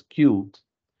service bus queue,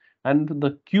 and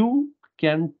the queue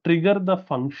can trigger the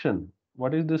function.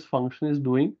 What is this function is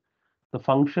doing? The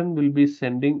function will be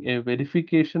sending a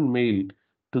verification mail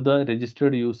to the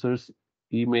registered user's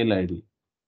email ID.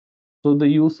 So the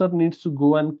user needs to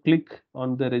go and click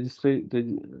on the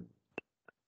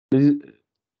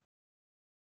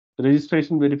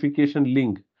registration verification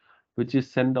link, which is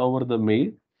sent over the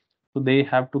mail. So they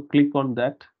have to click on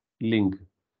that link.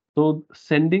 So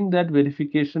sending that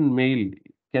verification mail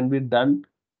can be done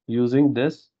using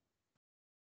this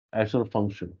Azure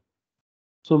function.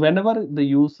 So whenever the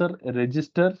user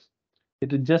registers,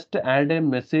 it will just add a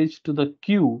message to the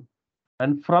queue,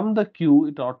 and from the queue,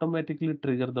 it automatically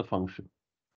trigger the function.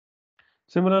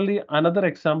 Similarly, another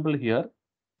example here,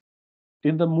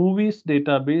 in the movies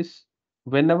database,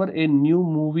 whenever a new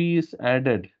movie is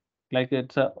added, like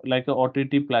it's a like a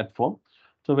OTT platform,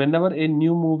 so whenever a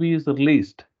new movie is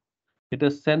released, it will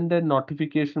send a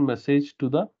notification message to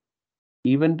the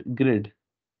event grid.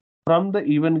 From the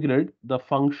event grid, the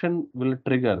function will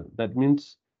trigger. That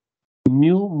means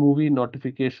new movie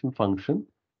notification function,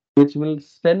 which will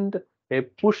send a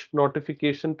push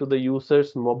notification to the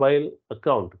user's mobile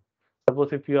account.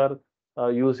 Suppose if you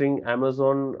are using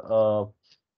Amazon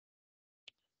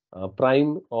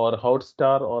Prime or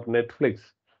Hotstar or Netflix,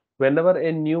 whenever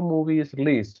a new movie is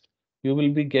released, you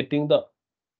will be getting the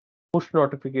push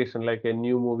notification like a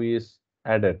new movie is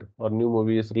added or new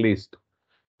movie is released.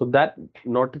 So that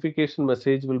notification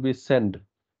message will be sent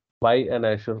by an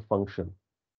Azure function.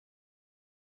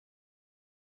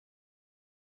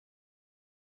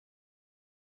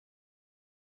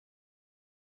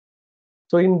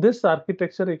 So in this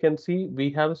architecture, you can see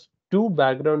we have two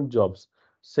background jobs,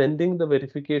 sending the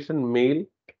verification mail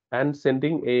and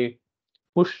sending a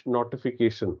push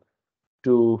notification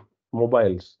to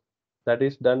mobiles. That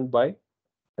is done by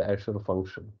the Azure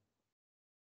function.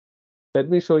 Let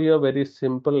me show you a very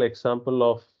simple example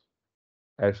of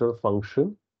Azure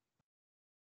function.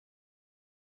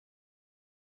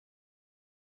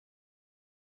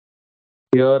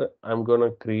 Here, I'm going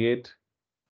to create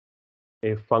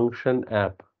a function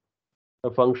app. A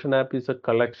function app is a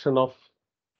collection of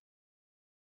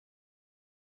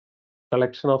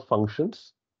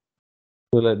functions.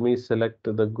 So let me select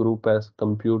the group as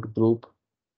compute group.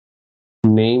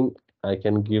 Name I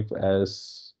can give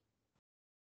as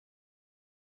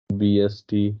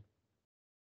BST.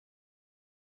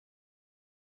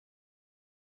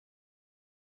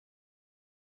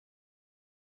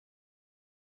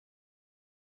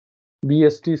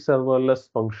 BST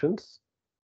serverless functions,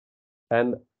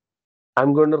 and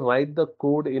I'm going to write the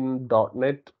code in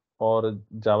 .NET or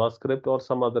JavaScript or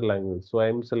some other language. So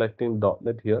I'm selecting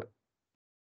 .NET here.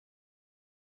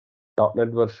 .NET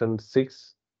version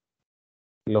 6,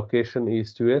 location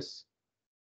East US,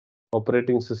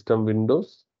 operating system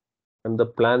Windows, and the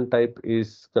plan type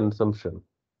is consumption.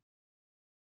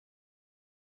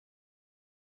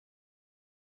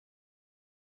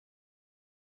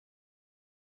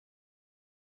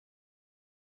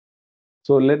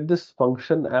 So let this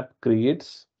function app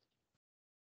creates.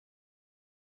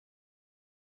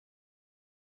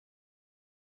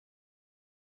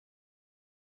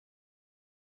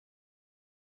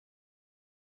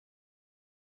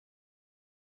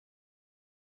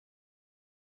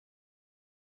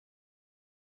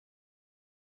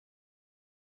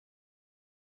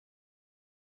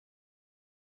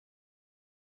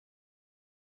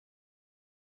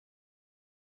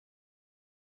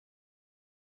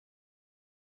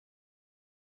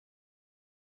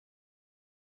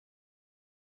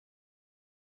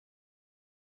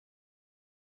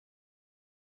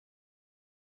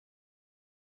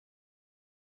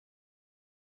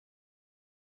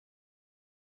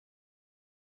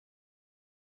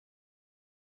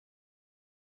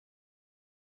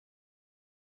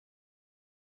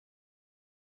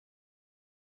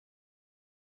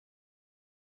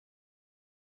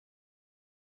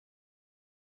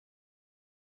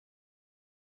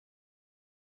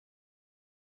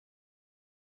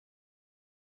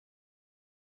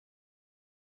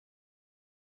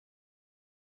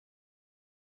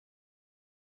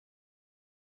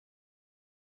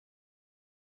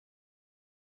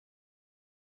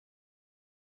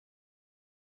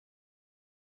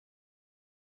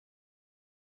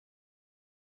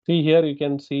 See here, you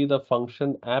can see the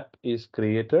function app is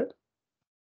created.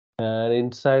 And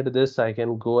inside this, I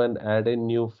can go and add a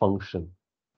new function.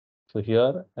 So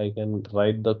here I can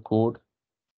write the code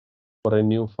for a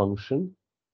new function.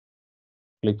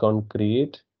 Click on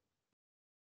create.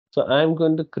 So I'm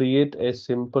going to create a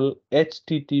simple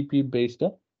HTTP based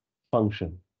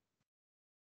function.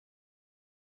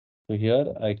 So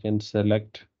here I can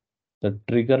select the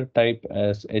trigger type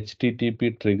as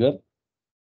HTTP trigger.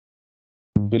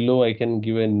 Below I can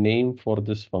give a name for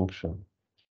this function,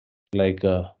 like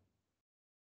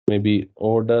maybe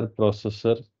order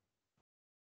processor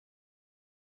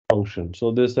function.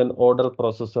 So this is an order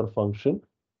processor function.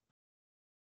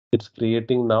 It's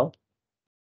creating now.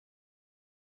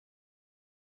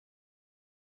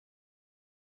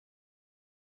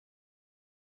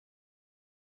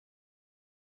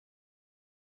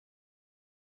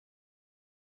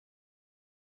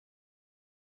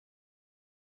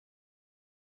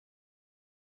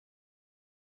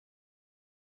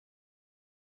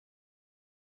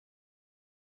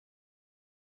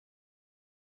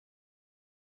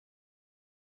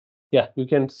 Yeah, you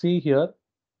can see here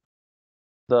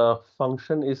the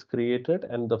function is created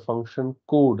and the function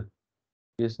code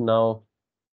is now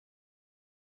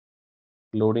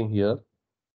loading here.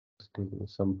 It's taking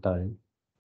some time.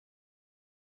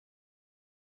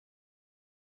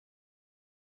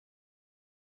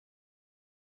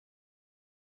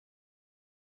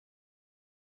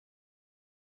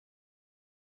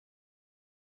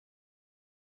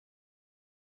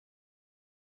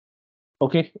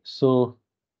 Okay, so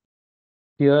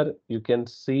here you can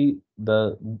see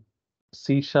the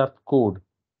C# code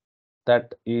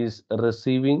that is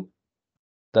receiving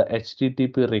the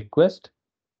HTTP request,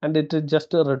 and it is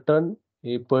just a return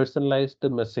a personalized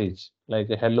message like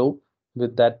a hello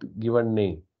with that given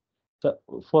name. So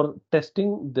for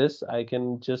testing this, I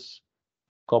can just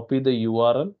copy the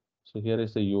URL. So here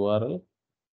is the URL.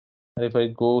 And if I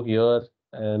go here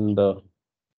and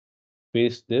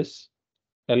paste this,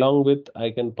 along with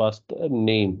I can pass the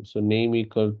name. So name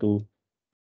equal to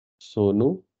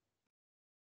Sonu.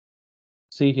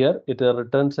 See here, it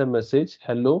returns a message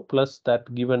hello plus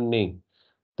that given name.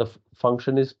 The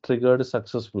function is triggered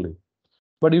successfully.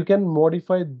 But you can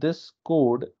modify this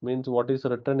code, means what is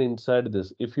written inside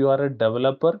this. If you are a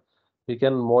developer, you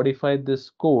can modify this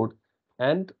code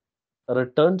and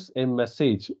returns a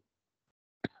message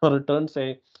returns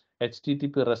a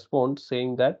HTTP response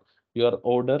saying that your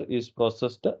order is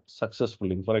processed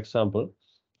successfully. For example,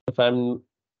 if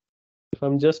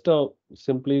I'm just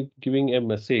simply giving a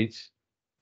message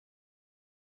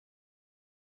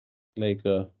like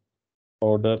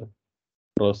order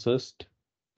processed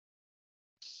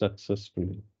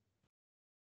successfully.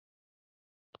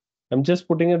 I'm just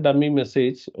putting a dummy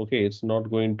message. Okay, it's not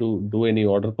going to do any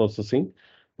order processing,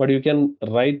 but you can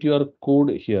write your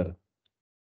code here.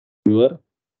 Your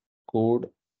code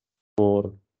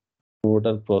for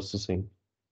order processing.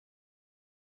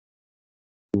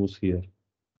 Use here.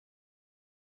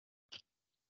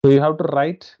 So you have to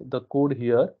write the code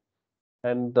here,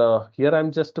 and here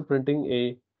I'm just printing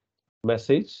a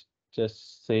message.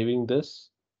 Just saving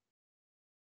this.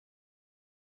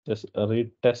 Just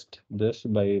retest this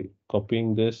by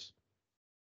copying this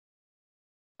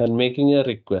and making a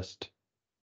request.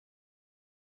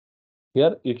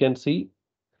 Here you can see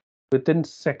within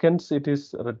seconds it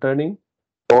is returning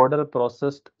order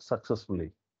processed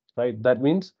successfully, right? That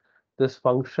means this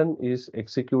function is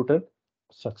executed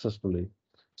successfully.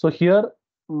 So here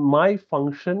my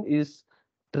function is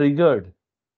triggered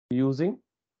using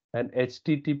an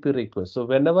HTTP request. So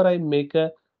whenever I make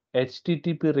a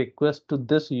HTTP request to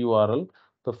this URL,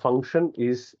 the function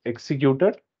is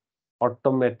executed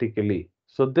automatically.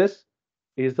 So this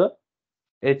is a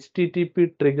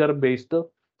HTTP trigger based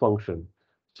function.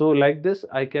 So like this,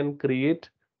 I can create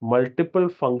multiple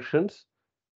functions,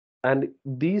 and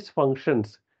these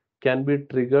functions can be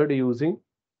triggered using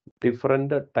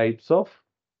different types of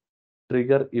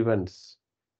trigger events.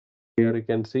 Here you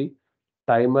can see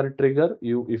timer trigger.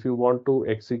 If you want to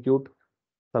execute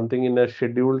something in a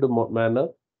scheduled manner.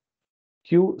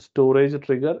 Queue storage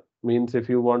trigger means if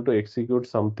you want to execute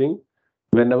something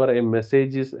whenever a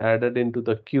message is added into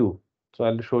the queue. So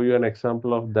I'll show you an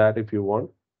example of that if you want.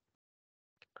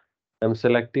 I'm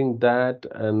selecting that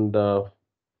and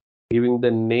giving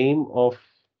the name of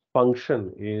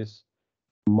function is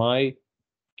my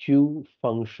queue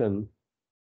function,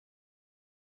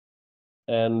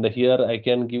 and here I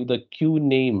can give the queue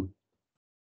name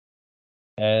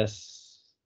as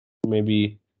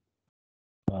maybe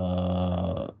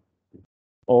uh,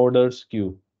 orders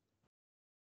queue.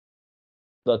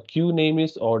 The queue name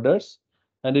is orders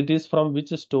and it is from which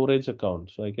storage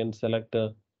account. So I can select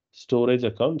a storage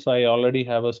account. So I already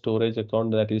have a storage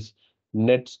account that is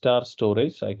NetStar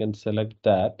storage. I can select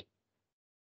that,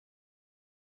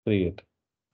 create.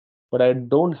 But I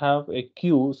don't have a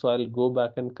queue, so I'll go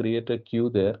back and create a queue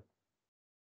there.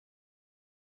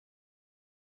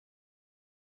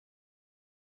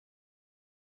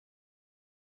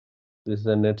 This is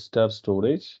a NetStar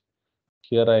storage.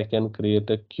 Here I can create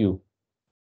a queue.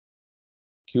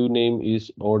 Queue name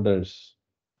is orders,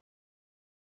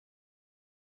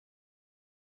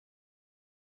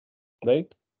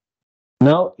 right?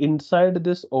 Now inside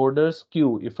this orders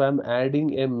queue, if I'm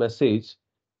adding a message,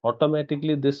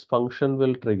 automatically this function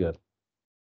will trigger.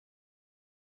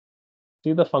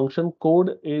 See, the function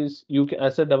code is you can,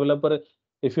 as a developer,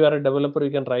 if you are a developer,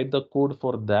 you can write the code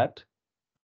for that.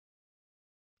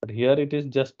 But here it is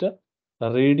just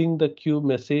reading the queue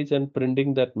message and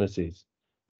printing that message.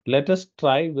 Let us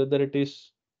try whether it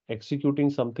is executing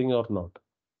something or not.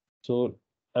 So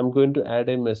I'm going to add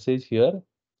a message here.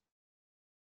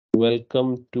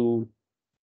 Welcome to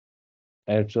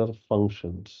Azure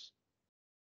Functions.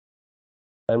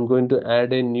 I'm going to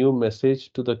add a new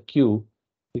message to the queue.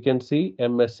 You can see a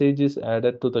message is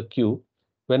added to the queue.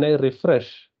 When I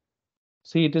refresh,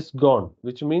 see it is gone,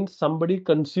 which means somebody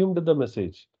consumed the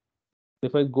message.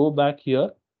 If I go back here,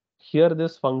 here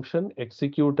this function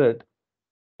executed.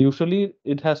 Usually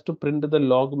it has to print the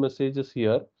log messages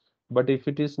here, but if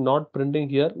it is not printing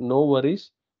here, no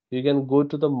worries. You can go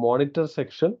to the monitor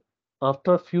section.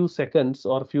 After a few seconds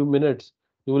or few minutes,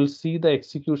 you will see the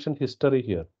execution history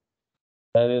here,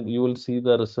 and you will see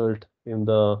the result in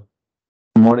the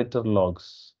monitor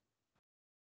logs.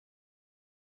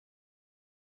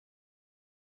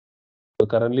 So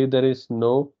currently there is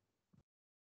no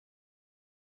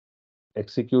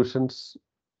executions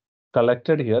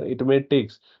collected here. It may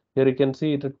takes, here you can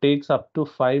see it takes up to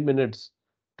 5 minutes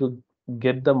to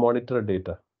get the monitor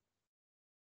data.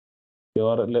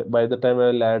 Or by the time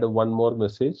I'll add one more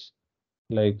message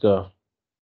like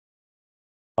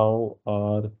how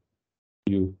are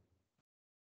you?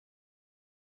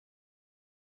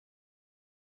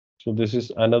 So this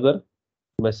is another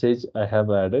message I have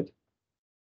added.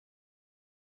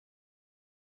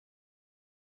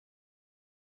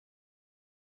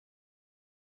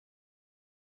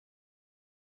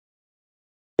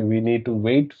 We need to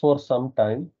wait for some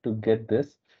time to get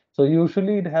this. So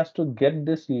usually it has to get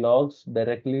this logs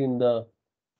directly in the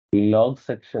log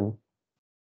section.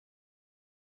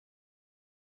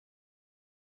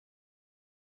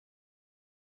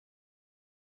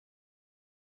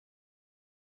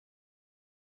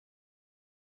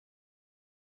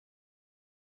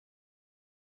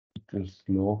 It is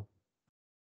slow.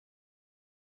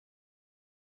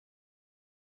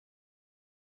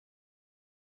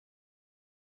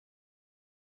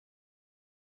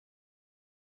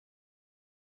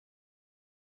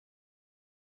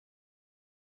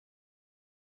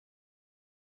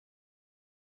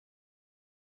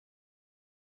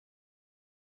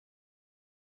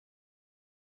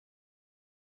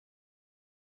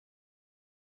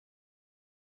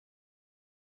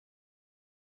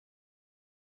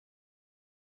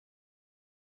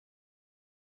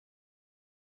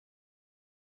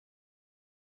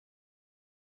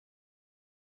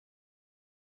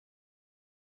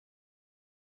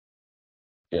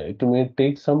 Yeah, it may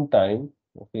take some time.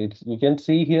 Okay, you can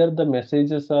see here the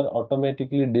messages are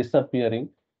automatically disappearing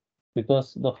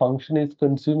because the function is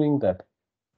consuming that.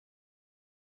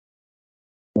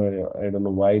 Well, I don't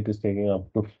know why it is taking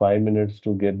up to 5 minutes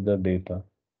to get the data.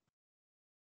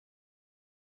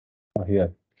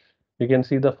 Here, you can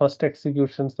see the first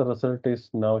executions, the result is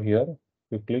now here.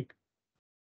 You click.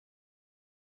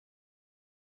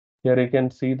 Here you can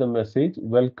see the message,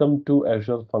 welcome to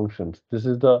Azure Functions. This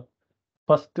is the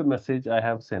first message I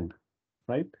have sent,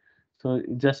 right? So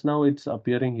just now it's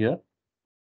appearing here.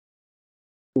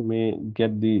 You may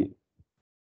get the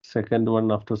second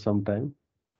one after some time.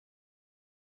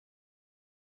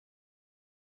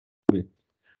 Okay.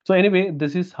 So anyway,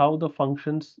 this is how the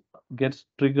functions gets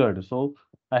triggered. So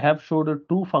I have showed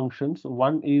two functions.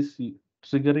 One is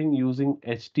triggering using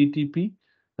HTTP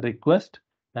request,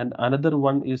 and another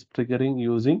one is triggering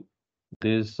using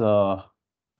this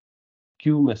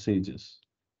queue messages.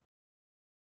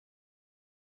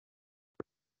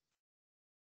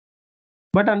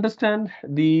 But understand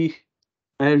the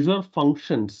Azure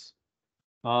functions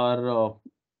are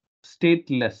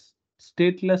stateless.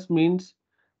 Stateless means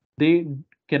they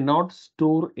cannot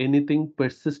store anything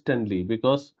persistently,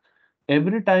 because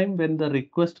every time when the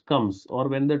request comes or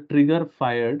when the trigger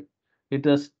fired, it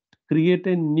has create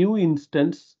a new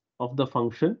instance of the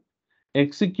function,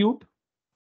 execute.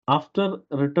 After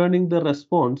returning the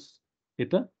response,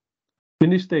 it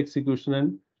finish the execution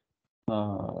and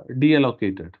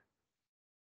deallocate it.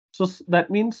 So that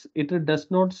means it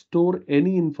does not store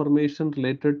any information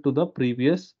related to the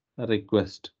previous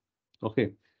request.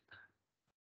 Okay.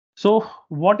 So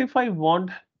what if I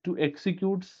want to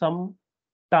execute some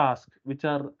tasks which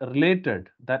are related?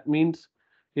 That means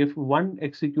if one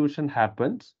execution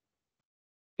happens,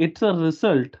 it's a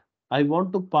result I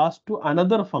want to pass to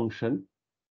another function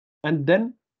and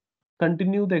then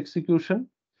continue the execution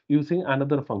using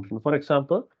another function. For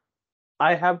example,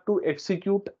 I have to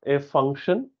execute a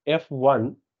function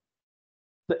F1.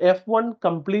 The F1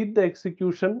 complete the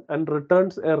execution and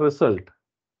returns a result.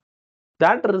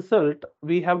 That result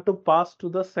we have to pass to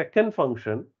the second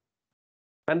function,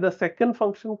 and the second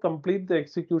function complete the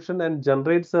execution and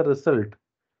generates a result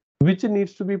which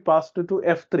needs to be passed to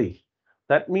F3.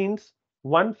 That means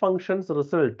one function's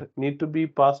result need to be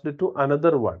passed to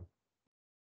another one,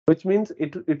 which means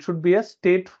it should be a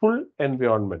stateful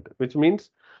environment, which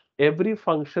means every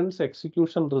function's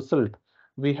execution result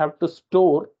we have to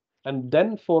store and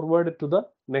then forward it to the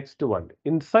next one.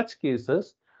 In such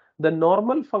cases, the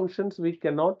normal functions we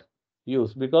cannot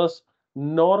use because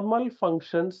normal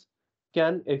functions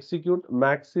can execute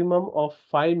maximum of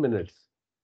 5 minutes.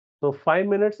 So 5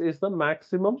 minutes is the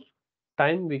maximum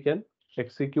time we can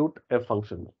execute a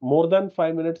function. More than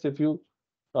 5 minutes, if you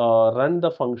run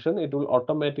the function, it will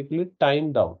automatically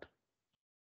timed out.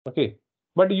 Okay,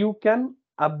 but you can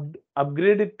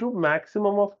upgrade it to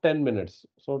maximum of 10 minutes.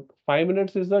 So 5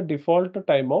 minutes is the default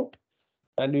timeout,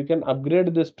 and you can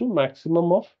upgrade this to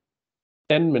maximum of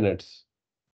 10 minutes.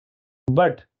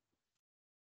 But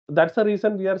that's the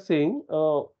reason we are saying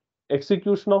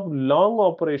execution of long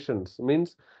operations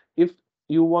means if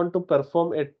you want to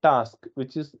perform a task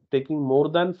which is taking more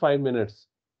than 5 minutes,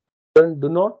 then do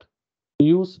not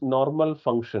use normal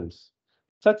functions.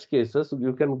 Such cases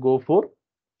you can go for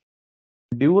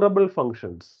durable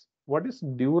functions. What is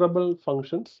durable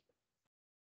functions?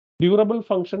 Durable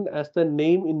function, as the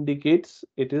name indicates,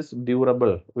 it is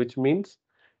durable, which means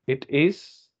it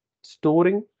is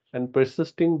storing and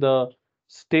persisting the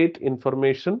state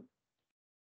information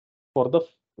for the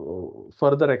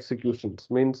further executions.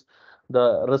 Means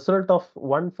the result of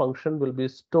one function will be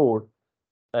stored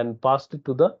and passed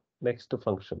to the next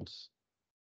functions.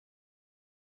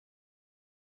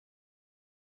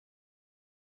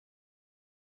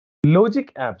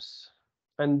 Logic apps,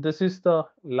 and this is the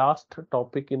last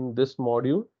topic in this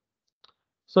module.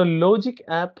 So logic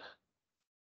app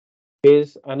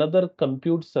is another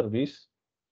compute service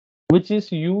which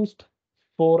is used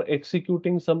for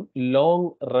executing some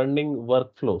long running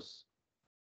workflows.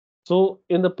 So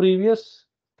in the previous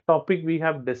topic we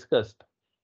have discussed,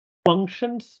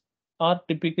 functions are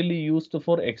typically used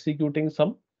for executing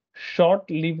some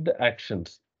short-lived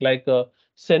actions like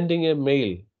sending a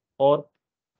mail or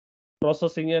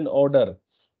processing an order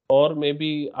or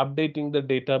maybe updating the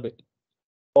database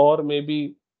or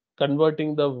maybe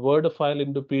converting the Word file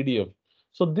into PDF.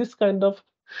 So this kind of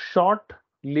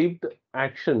short-lived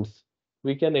actions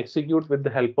we can execute with the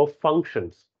help of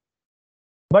functions.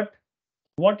 But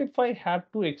what if I have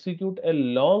to execute a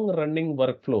long-running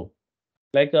workflow?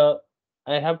 Like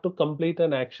I have to complete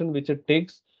an action which it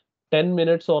takes 10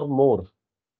 minutes or more.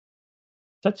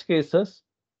 Such cases,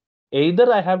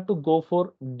 either I have to go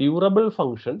for durable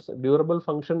functions. Durable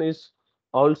function is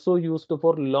also used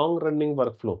for long-running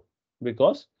workflow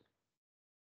because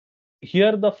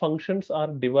here the functions are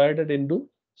divided into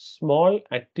small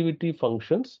activity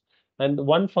functions, and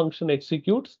one function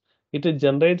executes, it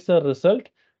generates a result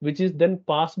which is then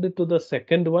passed to the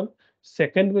second one.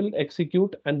 Second will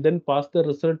execute and then pass the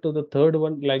result to the third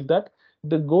one, like that.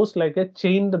 It goes like a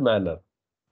chained manner,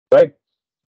 right?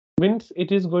 Means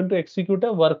it is going to execute a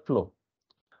workflow.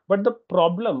 But the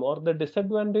problem or the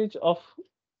disadvantage of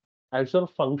Azure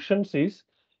functions is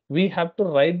we have to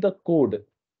write the code.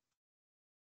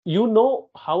 You know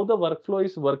how the workflow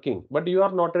is working, but you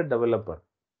are not a developer.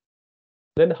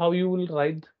 Then how you will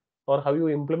write or how you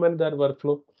implement that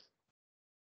workflow?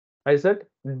 I said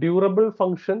durable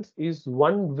functions is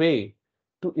one way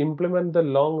to implement the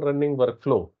long running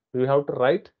workflow. You have to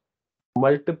write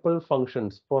multiple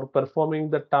functions for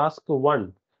performing the task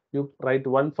one. You write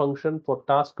one function for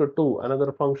task two,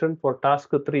 another function for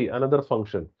task three, another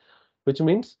function, which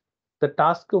means the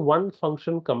task one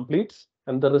function completes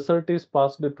and the result is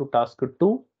passed to task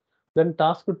two. Then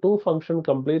task two function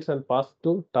completes and passed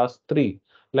to task three.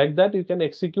 Like that, you can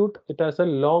execute it as a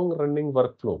long running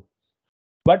workflow.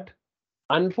 But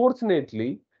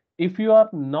unfortunately, if you are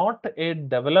not a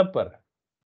developer,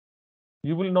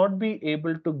 you will not be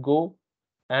able to go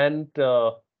and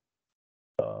uh,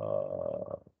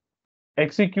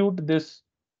 execute this,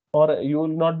 or you will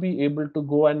not be able to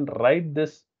go and write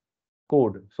this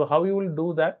code. So how you will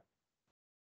do that?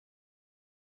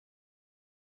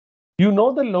 You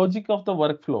know the logic of the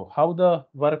workflow, how the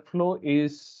workflow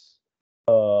is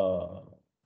uh,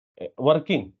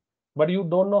 working, but you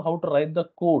don't know how to write the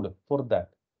code for that.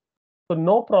 So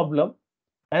no problem.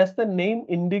 As the name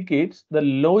indicates, the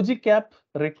logic app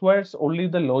requires only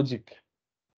the logic,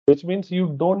 which means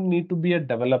you don't need to be a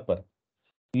developer.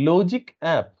 Logic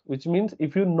app, which means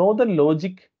if you know the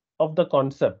logic of the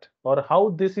concept or how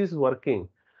this is working,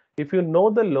 if you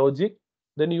know the logic,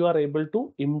 then you are able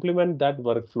to implement that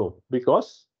workflow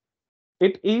because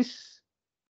it is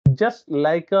just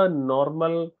like a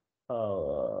normal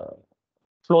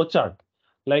flowchart.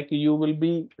 Like you will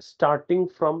be starting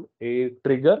from a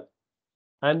trigger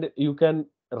and you can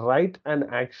write an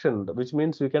action, which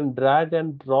means you can drag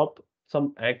and drop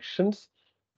some actions,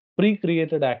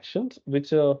 pre-created actions,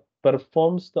 which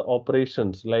performs the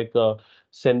operations like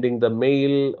sending the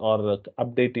mail or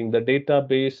updating the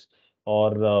database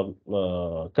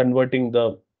or converting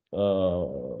the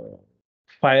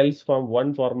files from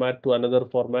one format to another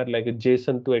format, like a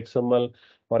JSON to XML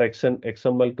or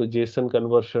XML to JSON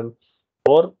conversion,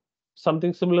 or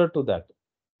something similar to that.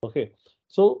 Okay.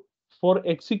 So for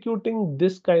executing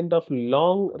this kind of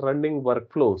long running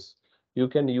workflows, you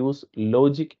can use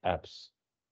logic apps.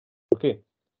 Okay.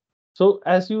 So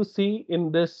as you see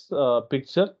in this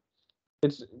picture,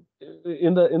 it's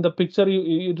in the picture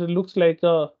it looks like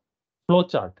a flow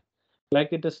chart, like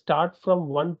it start from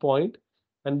one point,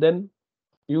 and then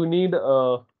you need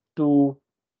to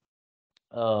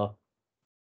uh,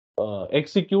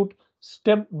 execute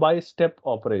step-by-step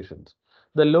operations.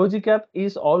 The logic app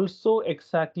is also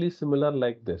exactly similar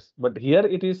like this, but here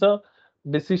it is a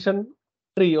decision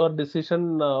tree or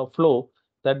decision flow,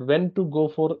 that when to go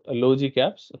for logic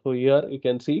apps. So here you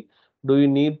can see, do you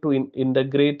need to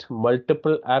integrate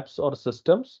multiple apps or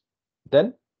systems?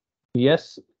 Then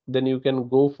yes, then you can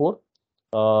go for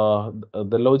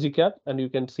the logic app, and you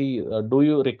can see, do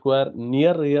you require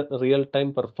near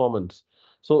real-time performance?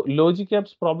 So logic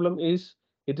app's problem is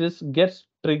it is gets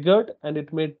triggered and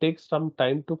it may take some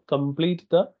time to complete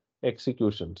the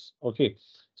executions. Okay,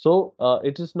 so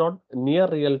it is not near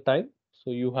real time,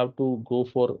 so you have to go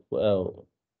for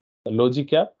a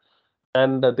logic app.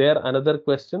 And there another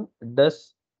question,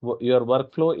 does your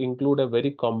workflow include a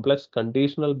very complex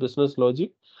conditional business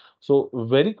logic? So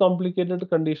very complicated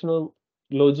conditional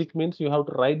logic means you have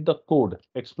to write the code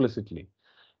explicitly.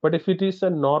 But if it is a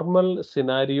normal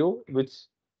scenario which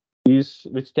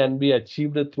can be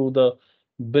achieved through the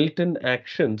built-in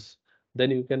actions,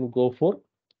 then you can go for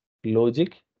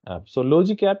logic app. So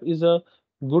logic app is a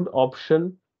good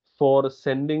option for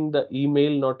sending the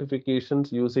email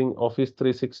notifications using Office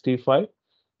 365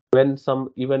 when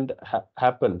some event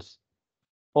happens,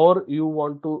 or you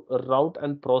want to route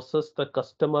and process the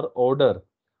customer order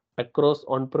across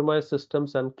on-premise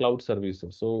systems and cloud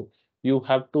services. So you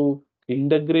have to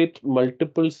integrate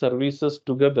multiple services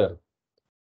together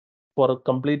for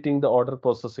completing the order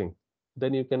processing.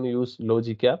 Then you can use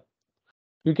logic app.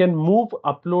 You can move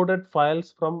uploaded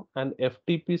files from an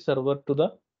FTP server to the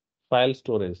file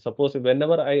storage. Suppose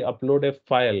whenever I upload a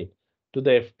file to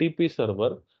the FTP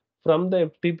server, from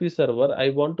the FTP server, I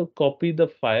want to copy the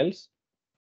files,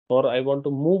 or I want to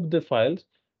move the files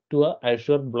to a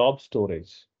Azure Blob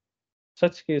storage.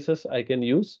 Such cases I can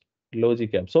use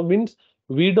logic app. So means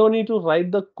we don't need to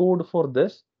write the code for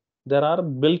this. There are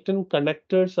built-in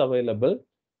connectors available.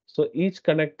 So each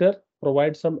connector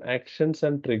provides some actions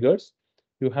and triggers.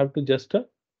 You have to just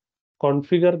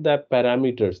configure the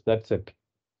parameters. That's it.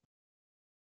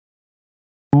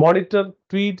 Monitor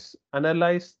tweets,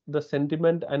 analyze the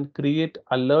sentiment, and create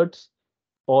alerts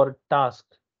or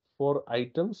tasks for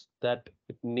items that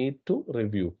it need to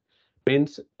review.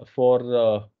 Means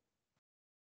for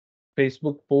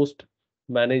Facebook post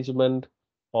management,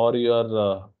 or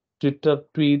your Twitter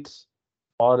tweets,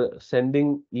 or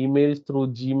sending emails through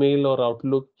Gmail or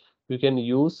Outlook, you can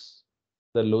use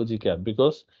the logic app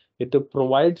because it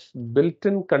provides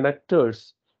built-in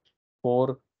connectors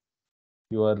for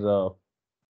your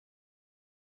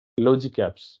logic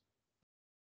apps.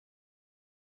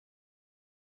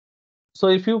 So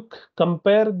if you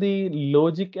compare the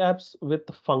logic apps with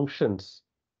functions,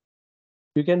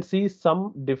 you can see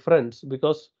some difference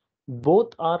because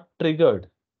both are triggered.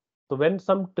 So when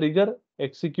some trigger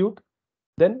execute,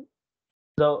 then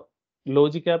the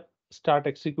logic app start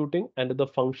executing and the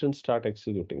functions start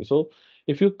executing. So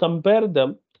if you compare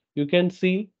them, you can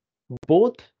see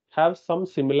both have some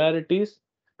similarities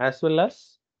as well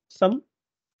as some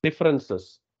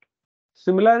differences.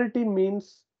 Similarity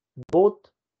means both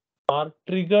are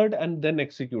triggered and then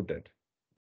executed.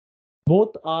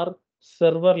 Both are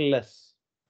serverless.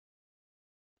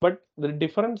 But the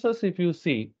differences, if you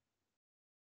see,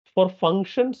 for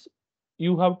functions,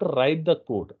 you have to write the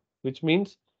code, which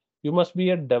means you must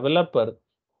be a developer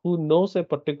who knows a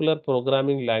particular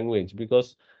programming language,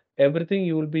 because everything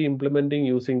you will be implementing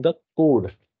using the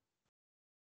code.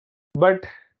 But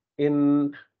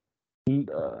in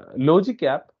Logic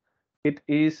app, it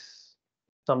is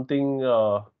something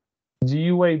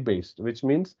GUI based, which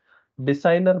means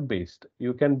designer based.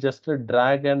 You can just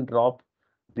drag and drop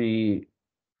the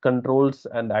controls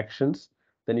and actions,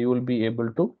 then you will be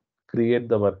able to create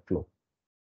the workflow.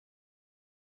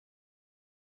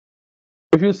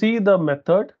 If you see the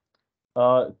method,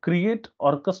 create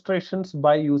orchestrations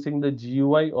by using the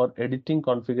GUI or editing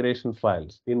configuration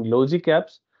files. In Logic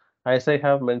apps, as I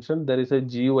have mentioned, there is a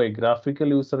GUI, graphical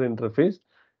user interface.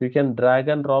 You can drag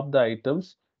and drop the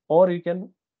items, or you can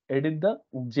edit the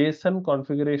JSON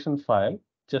configuration file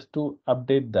just to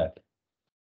update that.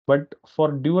 But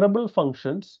for durable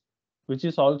functions, which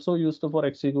is also used for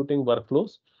executing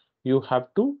workflows, you have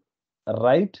to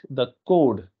write the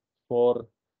code for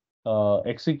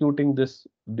executing this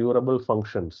durable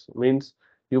functions. Means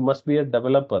you must be a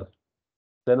developer,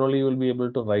 then only you will be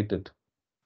able to write it.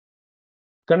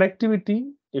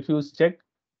 Connectivity, if you check,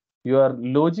 your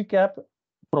logic app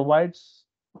provides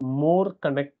more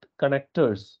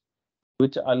connectors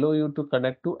which allow you to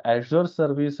connect to Azure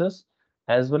services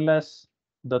as well as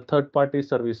the third-party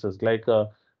services like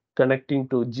connecting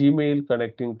to Gmail,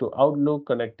 connecting to Outlook,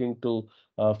 connecting to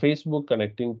Facebook,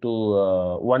 connecting to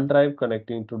OneDrive,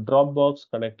 connecting to Dropbox,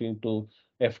 connecting to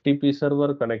FTP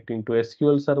server, connecting to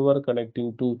SQL server,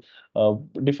 connecting to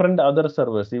different other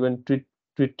servers, even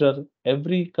Twitter.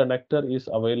 Every connector is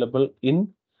available in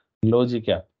Logic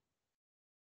app.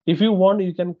 If you want,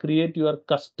 you can create your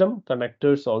custom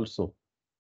connectors also.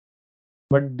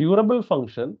 But durable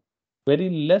function, very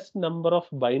less number of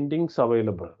bindings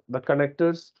available. The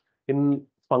connectors in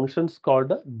functions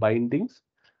called bindings.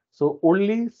 So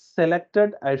only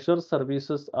selected Azure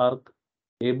services are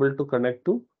able to connect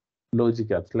to logic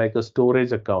apps like a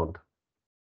storage account,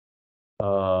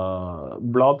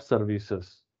 blob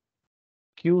services,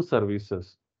 queue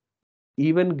services,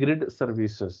 even grid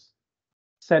services,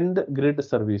 send grid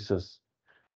services,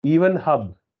 even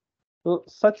hub. So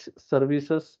such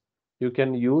services you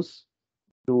can use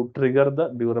to trigger the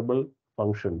durable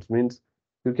functions. Means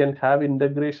you can have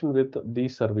integration with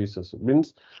these services.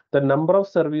 Means the number of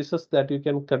services that you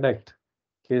can connect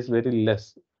is very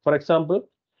less. For example,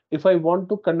 if I want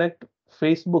to connect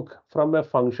Facebook from a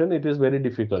function, it is very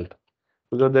difficult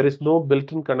because there is no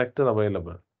built-in connector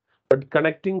available. But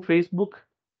connecting Facebook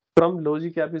from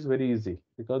Logic app is very easy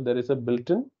because there is a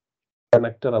built-in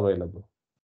connector available.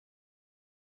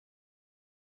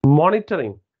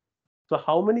 Monitoring. So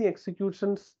how many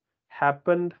executions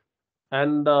happened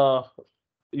and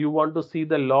you want to see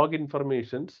the log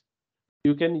informations,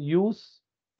 you can use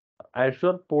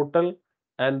Azure portal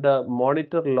and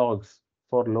monitor logs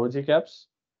for logic apps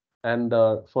and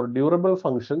for durable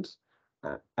functions,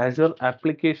 Azure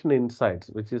application insights,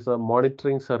 which is a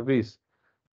monitoring service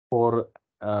for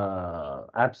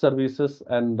app services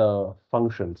and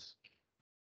functions.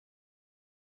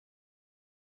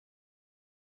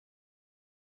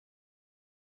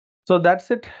 So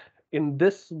that's it in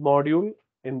this module.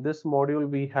 In this module,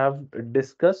 we have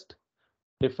discussed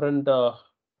different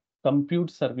compute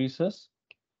services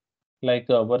like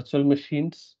virtual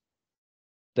machines,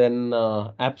 then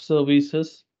app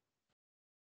services,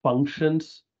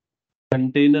 functions,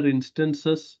 container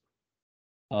instances,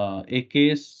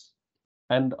 AKs,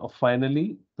 and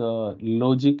finally the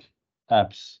logic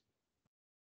apps.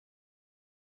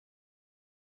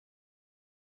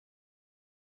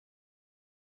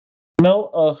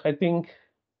 Now, I think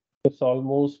it's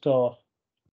almost,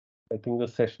 I think the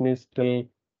session is till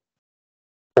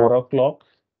 4 o'clock.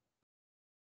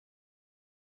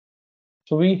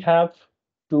 So we have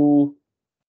to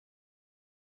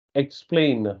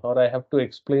explain, or I have to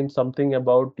explain something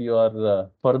about your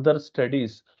further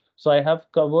studies. So I have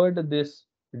covered this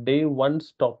day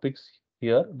one's topics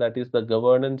here, that is the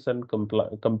governance and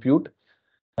compute,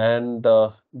 and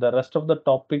the rest of the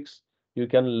topics you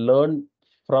can learn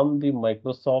from the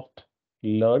Microsoft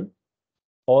Learn,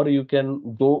 or you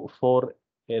can go for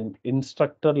an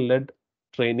instructor-led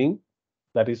training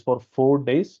that is for 4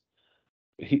 days.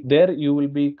 There you will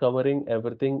be covering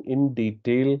everything in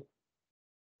detail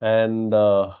and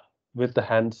with the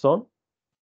hands-on.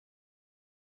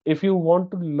 If you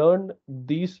want to learn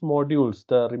these modules,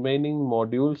 the remaining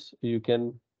modules, you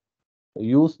can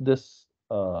use this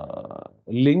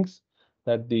links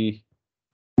that the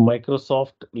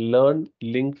Microsoft Learn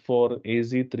link for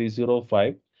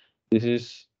AZ-305. This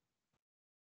is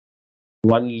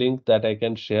one link that I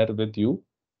can share with you.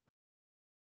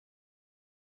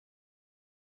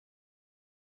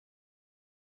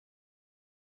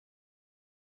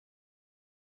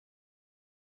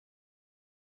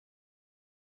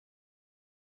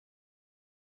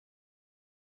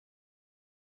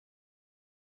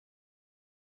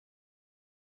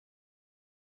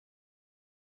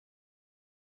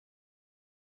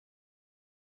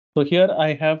 So here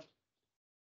I have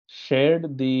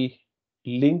shared the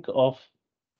link of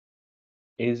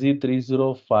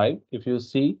AZ-305. If you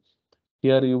see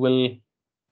here, you will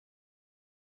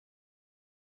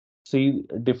see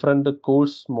different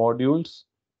course modules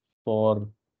for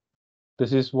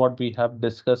this is what we have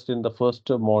discussed in the first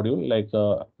module, like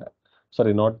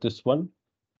sorry, not this one.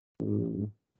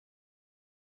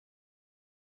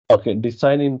 Okay,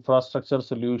 design infrastructure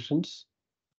solutions.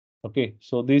 Okay,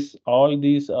 so all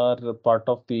these are part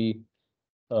of the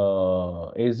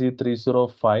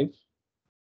AZ-305.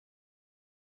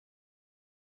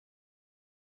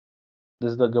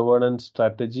 This is the governance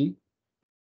strategy.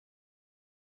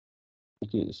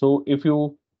 Okay, so if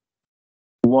you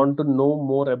want to know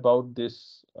more about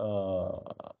this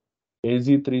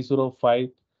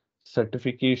AZ-305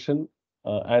 certification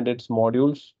and its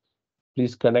modules,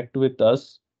 please connect with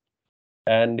us.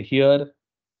 And here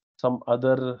some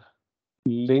other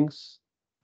links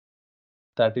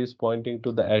that is pointing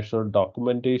to the Azure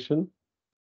documentation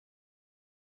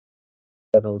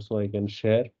that also I can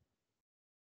share.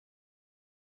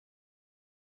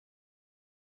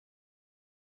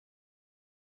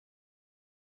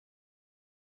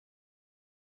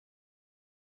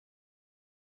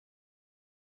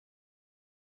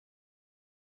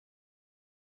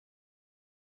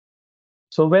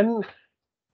 So when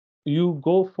you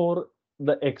go for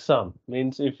the exam,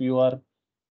 means if you are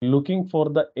looking for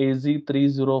the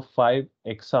AZ-305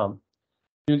 exam,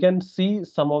 you can see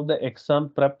some of the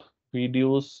exam prep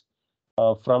videos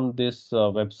from this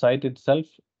website itself,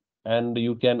 and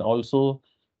you can also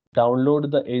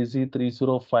download the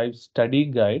AZ-305 study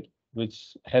guide,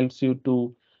 which helps you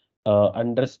to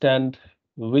understand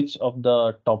which of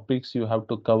the topics you have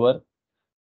to cover.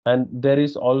 And there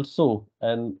is also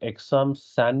an exam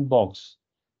sandbox,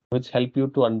 which help you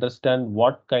to understand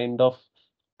what kind of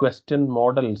question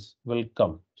models will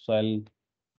come. So I'll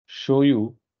show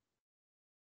you.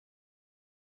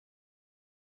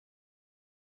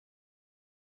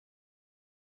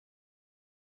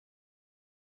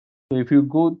 So if you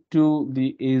go to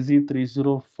the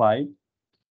AZ-305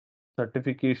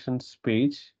 certifications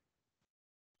page,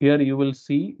 here you will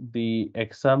see the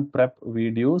exam prep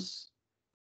videos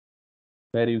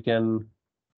where you can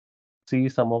see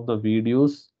some of the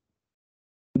videos.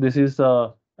 This is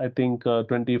I think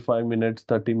 25 minutes,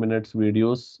 30 minutes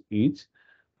videos each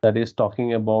that is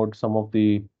talking about some of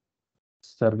the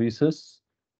services.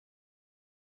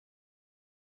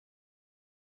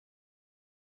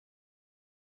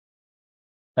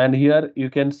 And here you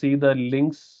can see the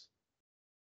links.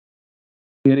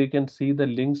 Here you can see the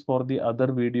links for the other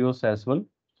videos as well.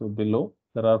 So below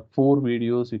there are 4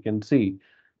 videos you can see,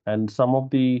 and some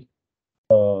of the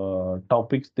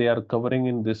topics they are covering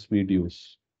in these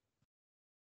videos.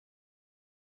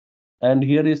 And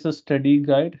here is a study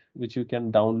guide which you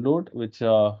can download, which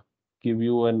give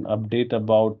you an update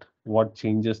about what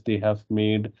changes they have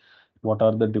made, what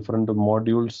are the different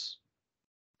modules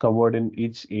covered in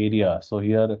each area. So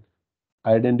here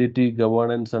identity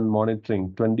governance and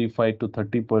monitoring 25 to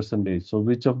 30%. So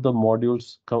which of the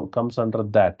modules comes under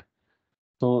that?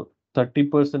 So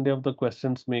 30% of the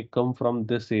questions may come from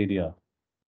this area.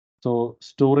 So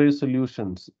storage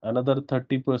solutions, another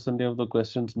 30% of the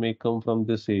questions may come from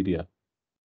this area.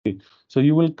 Okay. So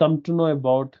you will come to know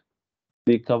about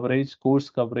the coverage, course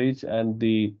coverage, and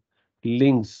the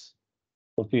links.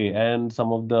 Okay, and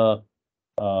some of the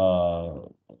uh,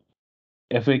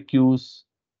 FAQs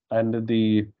and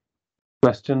the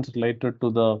questions related to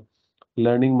the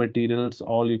learning materials,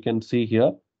 all you can see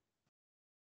here.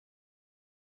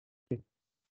 Okay.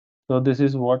 So this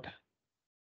is what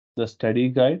the study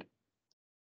guide.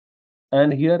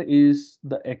 And here is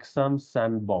the exam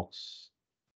sandbox.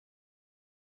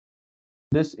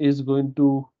 This is going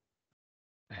to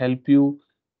help you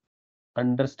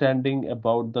understanding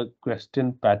about the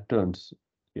question patterns.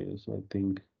 Okay, so I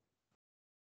think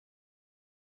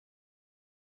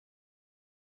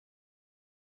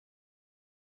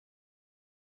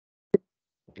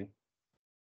okay.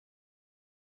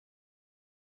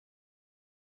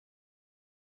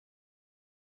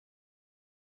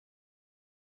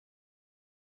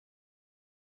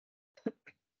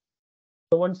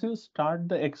 So once you start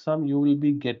the exam, you will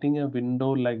be getting a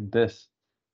window like this,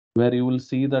 where you will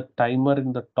see the timer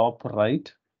in the top right.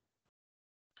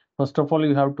 First of all,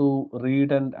 you have to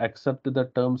read and accept the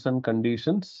terms and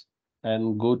conditions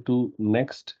and go to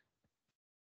next.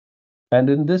 And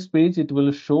in this page, it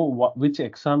will show which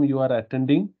exam you are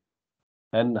attending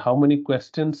and how many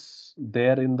questions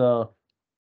there in the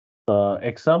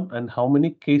exam and how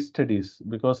many case studies,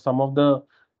 because some of the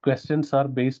questions are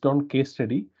based on case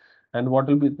study, and what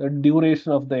will be the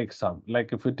duration of the exam,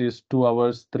 like if it is 2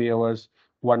 hours, 3 hours,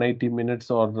 180 minutes,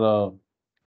 or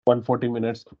 140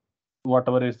 minutes,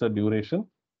 whatever is the duration,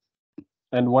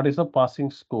 and what is the passing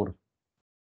score.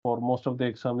 For most of the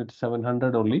exam, it's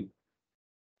 700 only.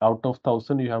 Out of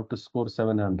 1000, you have to score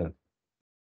 700.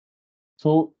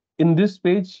 So in this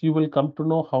page, you will come to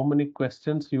know how many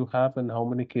questions you have and how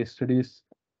many case studies.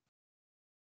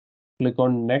 Click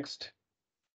on next.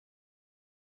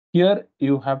 Here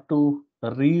you have to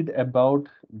read about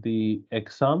the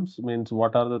exams, means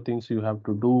what are the things you have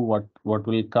to do, what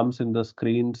will comes in the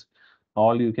screens,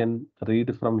 all you can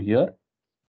read from here.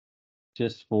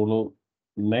 Just follow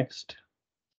next,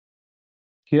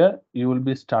 here you will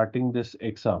be starting this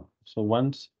exam. So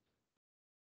once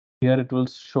here it will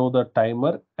show the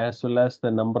timer as well as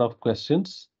the number of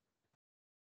questions.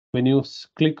 When you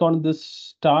click on this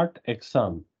start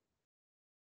exam,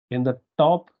 in the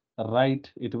top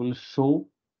right, it will show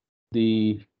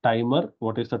the timer,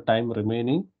 what is the time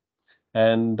remaining,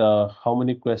 and how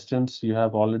many questions you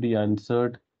have already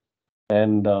answered,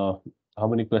 and how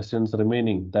many questions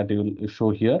remaining that you will show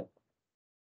here.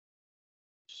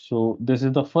 So this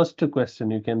is the first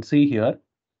question you can see here.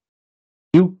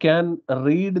 You can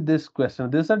read this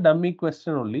question. This is a dummy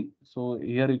question only. So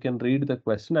here you can read the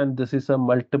question, and this is a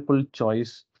multiple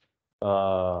choice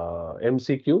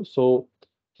MCQ. So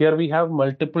here we have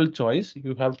multiple choice.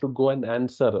 You have to go and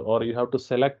answer, or you have to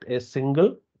select a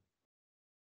single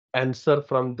answer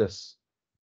from this.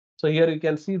 So here you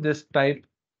can see this type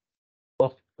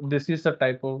of, this is a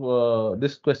type of,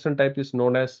 this question type is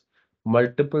known as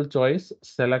multiple choice,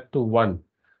 select one.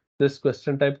 This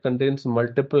question type contains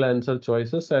multiple answer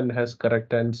choices and has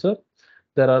correct answer.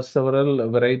 There are several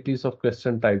varieties of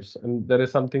question types, and there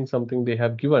is something they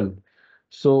have given.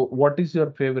 So what is your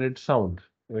favorite sound?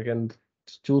 We can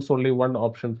choose only one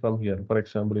option from here. For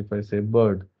example, if I say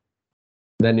bird,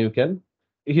 then you can,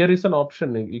 here is an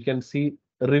option. You can see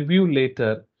review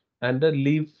later and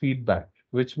leave feedback,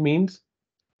 which means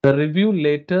the review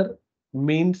later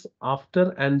means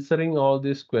after answering all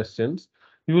these questions,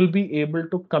 you will be able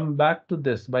to come back to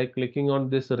this by clicking on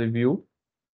this review.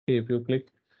 Okay, if you click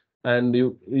and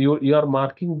you are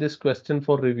marking this question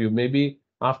for review. Maybe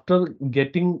after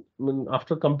getting,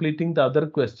 after completing the other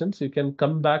questions, you can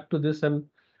come back to this and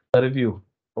review.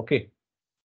 Okay.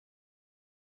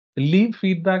 Leave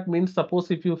feedback means,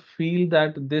 suppose if you feel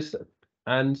that this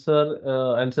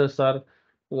answers are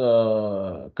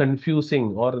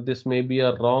confusing, or this may be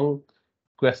a wrong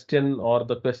question, or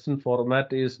the question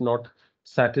format is not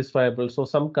satisfiable. So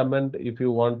some comment if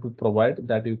you want to provide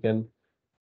that, you can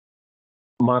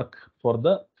mark for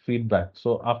the feedback.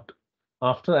 So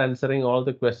after answering all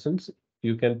the questions,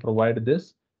 you can provide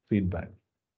this feedback.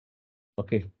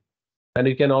 Okay. And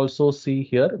you can also see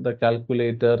here the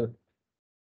calculator.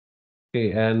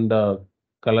 Okay, and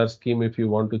color scheme if you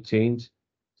want to change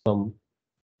some,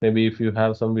 maybe if you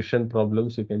have some vision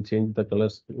problems, you can change the color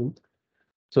scheme.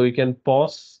 So you can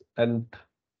pause and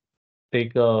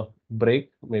take a break.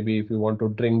 Maybe if you want to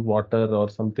drink water or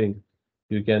something,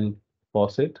 you can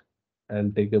pause it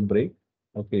and take a break.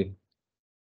 Okay,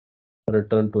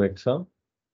 return to exam.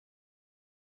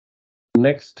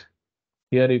 Next,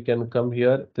 here you can come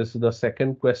here. This is the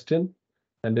second question,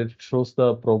 and it shows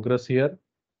the progress here.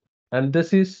 And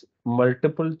this is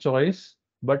multiple choice,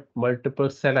 but multiple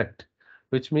select,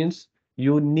 which means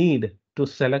you need to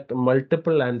select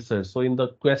multiple answers. So in the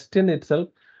question itself,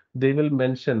 they will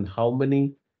mention how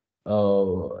many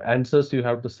answers you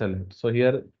have to select. So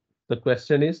here the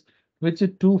question is, which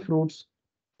two fruits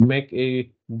make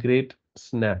a great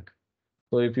snack?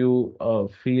 So if you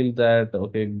feel that,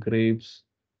 okay, grapes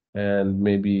and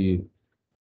maybe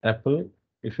apple,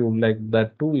 if you like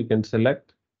that too, you can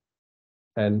select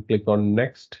and click on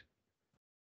next.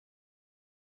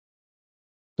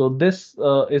 So this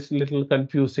is little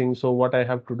confusing. So what I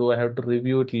have to do, I have to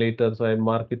review it later. So I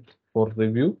mark it for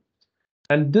review.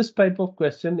 And this type of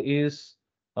question is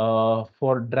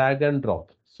for drag and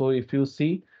drop. So if you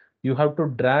see, you have to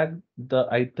drag the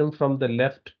item from the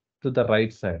left to the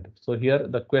right side. So here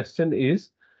the question is,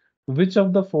 which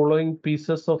of the following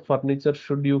pieces of furniture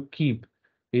should you keep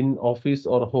in office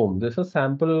or home? This is a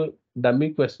sample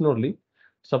dummy question only.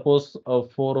 Suppose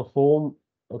for home,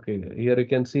 okay, here you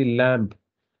can see lamp.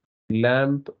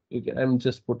 I'm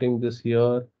just putting this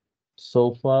here.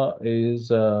 Sofa is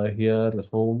here,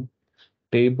 home.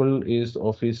 Table is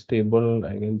office table.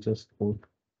 I can just put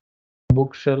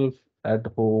bookshelf at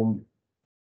home.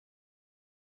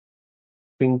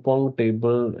 Ping pong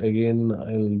table, again,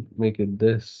 I'll make it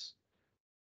this.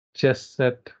 Chess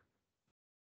set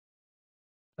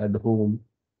at home,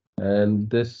 and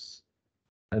this,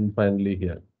 and finally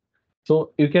here.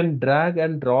 So you can drag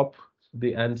and drop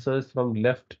the answers from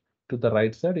left to the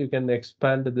right side. You can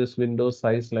expand this window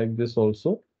size like this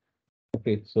also.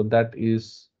 Okay, so that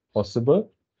is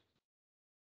possible.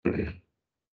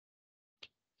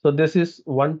 So this is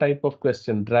one type of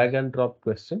question, drag and drop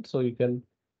question. So you can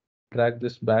drag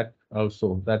this back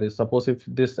also. That is, suppose if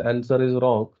this answer is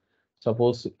wrong,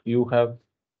 suppose you have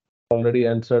already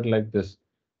answered like this.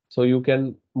 So you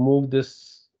can move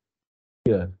this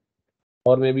here.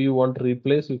 Or maybe you want to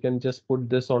replace, you can just put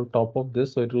this on top of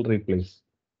this, so it will replace.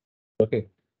 Okay.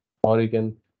 Or you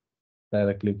can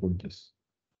directly put this.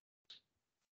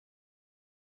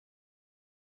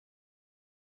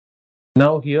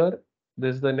 Now here,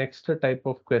 this is the next type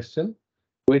of question,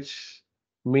 which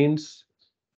means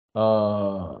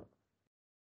uh,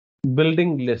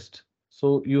 building list.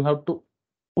 So you have to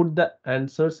put the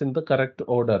answers in the correct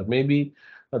order. Maybe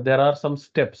there are some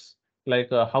steps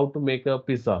like how to make a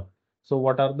pizza. So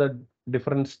what are the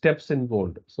different steps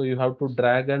involved? So you have to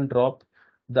drag and drop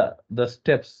the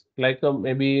steps like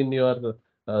maybe in your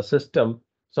system.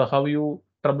 So how you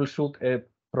troubleshoot a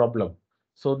problem.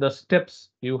 So the steps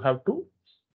you have to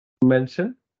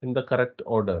mention in the correct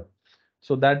order.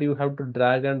 So that you have to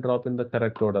drag and drop in the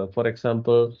correct order. For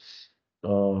example,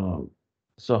 uh,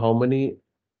 so how many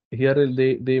here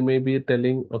they may be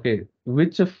telling, okay,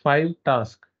 which five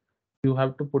tasks you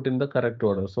have to put in the correct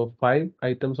order. So five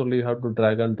items only you have to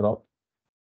drag and drop.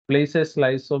 Place a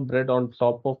slice of bread on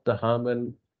top of the ham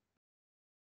and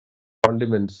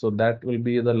condiments. So that will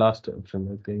be the last option,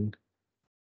 I think.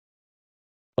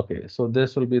 Okay, so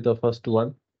this will be the first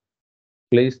one.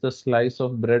 Place the slice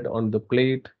of bread on the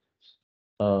plate.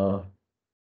 Uh,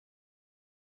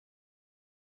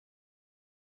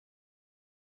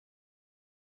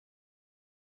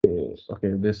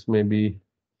 okay, this may be,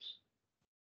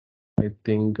 I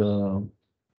think,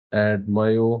 add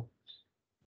mayo,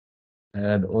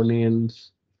 add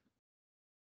onions,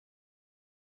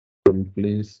 and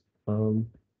please, and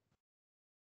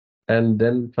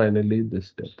then finally this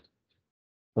step.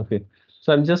 Okay,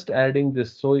 so I'm just adding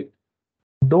this. So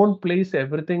don't place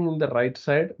everything in the right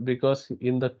side because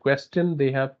in the question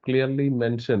they have clearly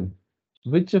mentioned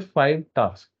which five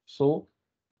tasks. So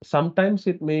sometimes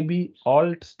it may be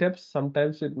all steps,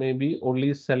 sometimes it may be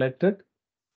only selected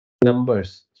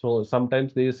numbers. So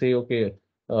sometimes they say, okay,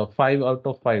 five out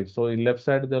of five. So in left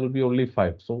side, there will be only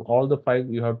five. So all the five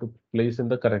you have to place in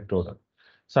the correct order.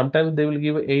 Sometimes they will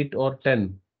give 8 or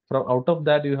 10. From out of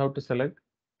that, you have to select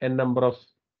n number of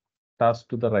tasks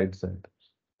to the right side.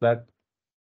 That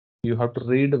you have to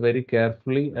read very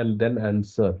carefully and then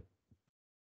answer.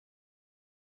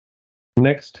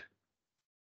 Next,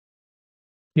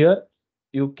 here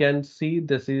you can see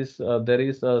this is there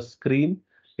is a screen.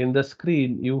 In the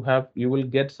screen, you will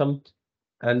get some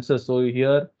answers. So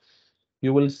here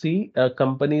you will see a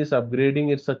company is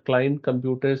upgrading its client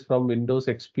computers from Windows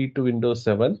XP to Windows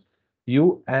 7.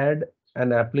 You add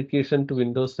an application to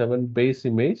Windows 7 base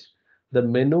image. The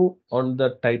menu on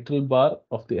the title bar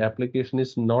of the application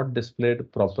is not displayed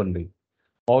properly,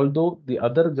 although the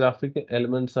other graphic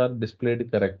elements are displayed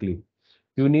correctly.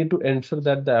 You need to ensure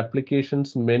that the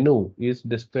application's menu is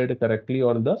displayed correctly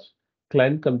on the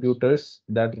client computers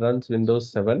that runs Windows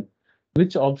 7.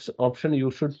 Which option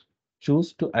you should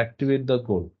choose to activate the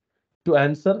goal? To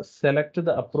answer, select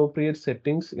the appropriate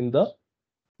settings in the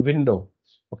window.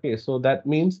 Okay, so that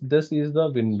means this is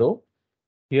the window.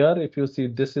 Here, if you see,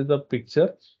 this is the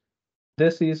picture.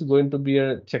 This is going to be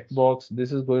a checkbox.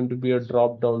 This is going to be a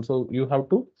drop down. So you have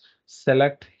to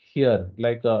select here,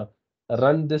 like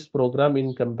run this program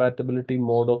in compatibility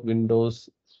mode of Windows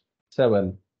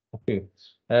 7. Okay.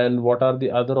 And what are the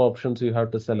other options you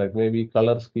have to select? Maybe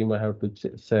color scheme I have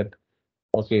to set.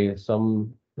 Okay.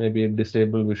 Some maybe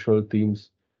disable visual themes.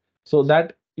 So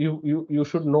that you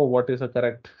should know what is the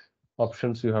correct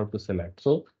options you have to select.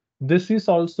 So this is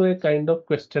also a kind of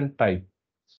question type.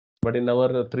 But in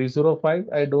our 305,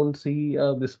 I don't see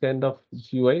this kind of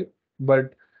GUI.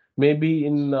 But maybe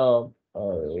in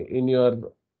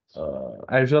your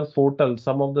Azure portal,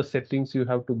 some of the settings you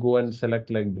have to go and select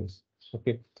like this.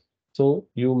 Okay, so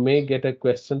you may get a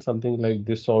question something like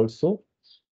this also.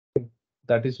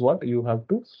 That is what you have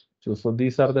to choose. So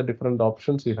these are the different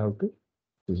options you have to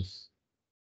choose.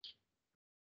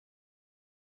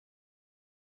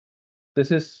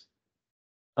 This is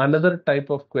another type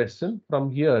of question.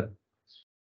 From here,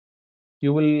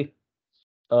 you will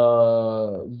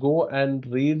go and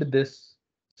read this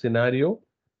scenario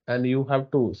and you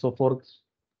have to, so for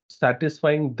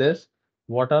satisfying this,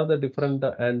 what are the different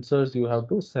answers you have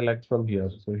to select from here?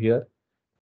 So here,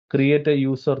 create a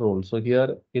user role. So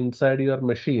here inside your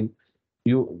machine,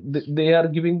 they are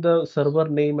giving the server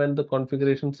name and the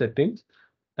configuration settings,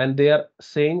 and they are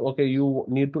saying, okay, you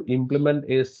need to implement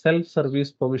a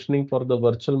self-service provisioning for the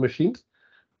virtual machines.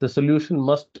 The solution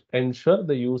must ensure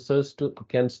the users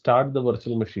can start the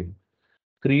virtual machine,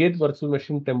 create virtual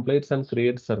machine templates, and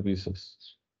create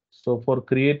services. So for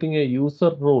creating a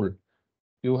user role,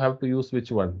 you have to use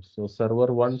which one? So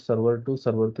server 1, server 2,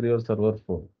 server 3, or server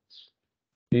 4.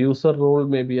 User role,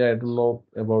 maybe I don't know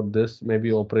about this,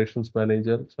 maybe operations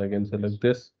manager. So I can select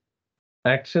this.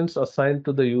 Actions assigned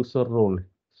to the user role.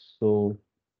 So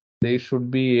they should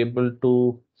be able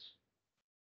to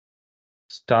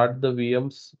start the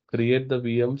VMs, create the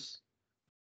VMs,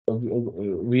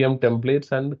 VM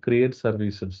templates and create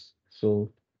services.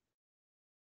 So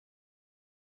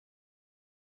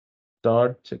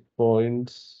start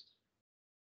checkpoints.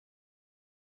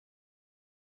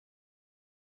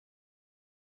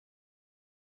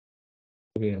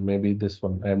 Okay, maybe this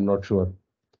one. I am not sure.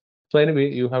 So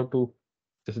anyway, you have to.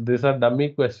 These are dummy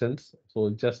questions.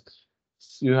 So just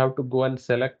you have to go and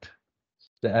select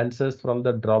the answers from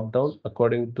the drop down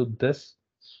according to this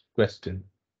question.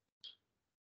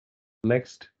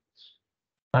 Next,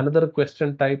 another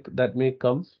question type that may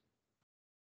come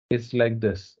is like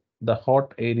this: the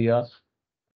hot area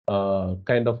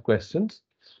kind of questions.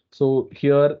 So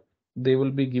here they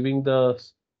will be giving the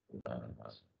uh,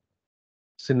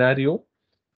 scenario,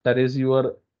 that is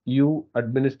you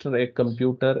administer a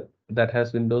computer that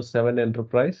has Windows 7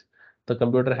 Enterprise. The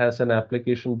computer has an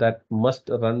application that must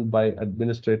run by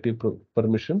administrative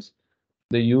permissions.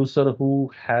 The user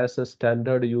who has a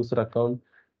standard user account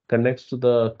connects to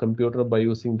the computer by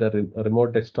using the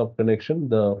remote desktop connection.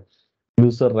 The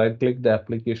user right-click the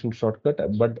application shortcut,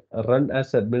 but run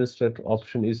as administrator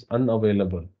option is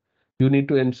unavailable. You need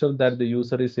to ensure that the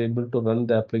user is able to run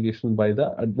the application by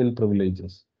the admin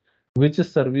privileges. Which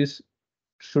service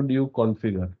should you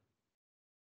configure?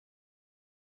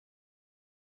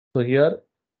 So here,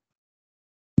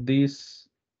 these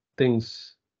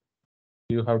things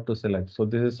you have to select. So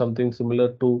this is something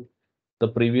similar to the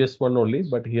previous one only,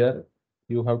 but here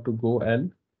you have to go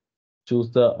and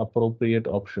choose the appropriate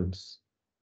options.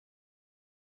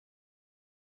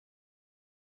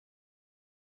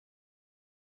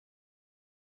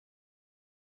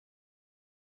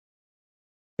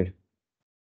 Okay.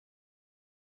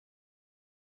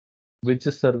 Which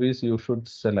service you should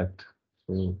select?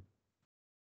 So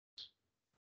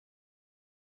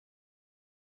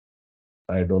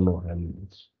I don't know.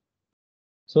 And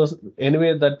so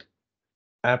anyway, that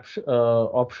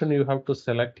option you have to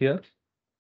select here.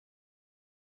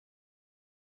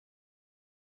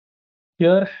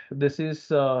 Here, this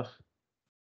is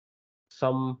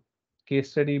some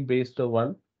case study based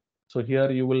one. So here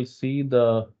you will see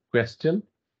the question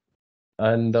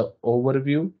and the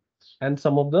overview and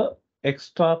some of the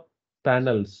extra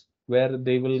panels where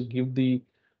they will give the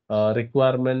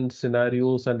requirement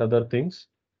scenarios and other things.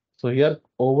 So here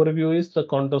overview is the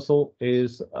console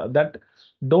is that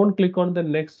don't click on the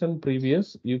next and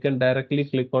previous. You can directly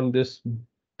click on this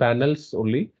panels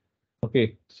only.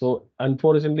 Okay, so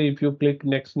unfortunately, if you click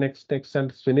next, next, next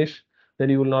and finish,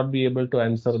 then you will not be able to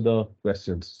answer the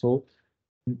questions. So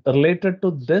related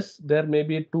to this, there may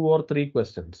be 2 or 3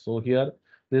 questions. So here,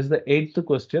 this is the 8th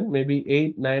question, maybe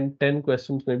 8, 9, 10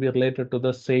 questions may be related to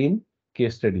the same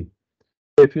case study.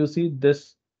 If you see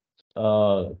this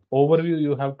overview,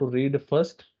 you have to read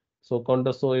first. So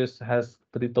Condaso has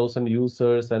 3,000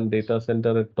 users and data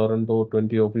center at Toronto,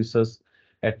 20 offices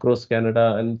across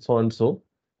Canada, and so on. So,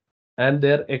 and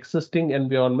their existing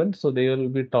environment. So they will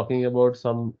be talking about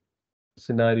some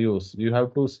scenarios. You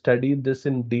have to study this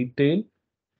in detail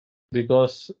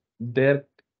because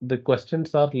the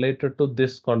questions are related to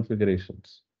this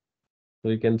configurations. So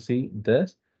you can see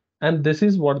this, and this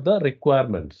is what the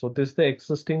requirement. So this is the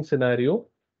existing scenario,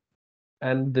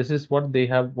 and this is what they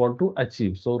have want to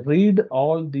achieve. So read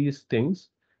all these things,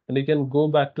 and you can go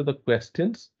back to the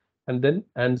questions and then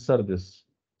answer this.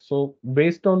 So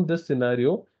based on this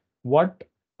scenario, what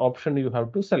option you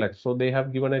have to select? So they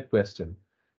have given a question.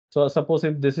 So suppose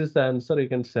if this is the answer, you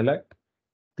can select,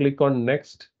 click on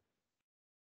next.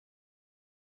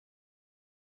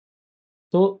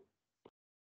 So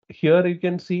here you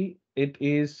can see it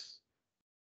is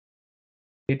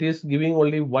giving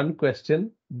only one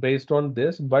question based on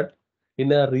this, but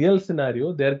in a real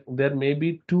scenario, there may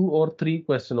be 2 or 3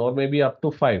 questions, or maybe up to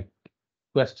 5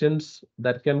 questions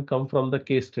that can come from the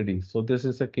case study. So this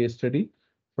is a case study.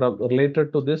 From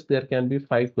related to this, there can be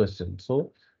 5 questions.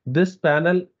 So this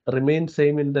panel remains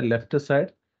same in the left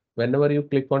side. Whenever you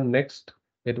click on next,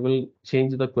 it will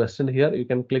change the question here. You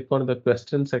can click on the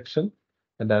question section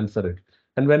and answer it.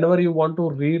 And whenever you want to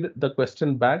read the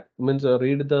question back, means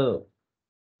read the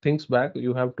things back,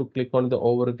 you have to click on the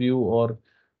overview or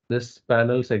this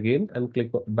panels again and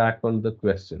click back on the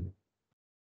question.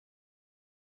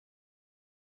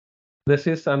 This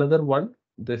is another one.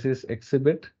 This is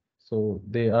exhibit. So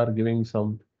they are giving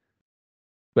some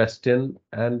question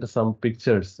and some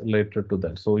pictures related to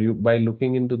that. So you, by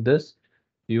looking into this,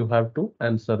 you have to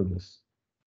answer this.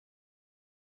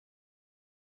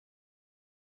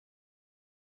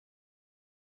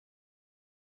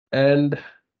 And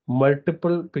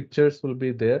multiple pictures will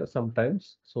be there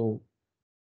sometimes. So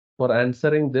for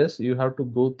answering this, you have to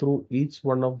go through each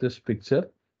one of this picture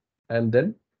and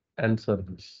then answer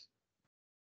this.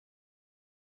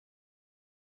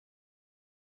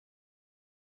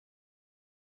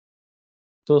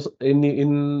 So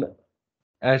in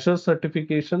Azure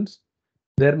certifications,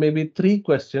 there may be 3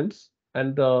 questions,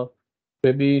 and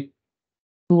maybe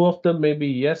 2 of them may be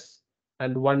yes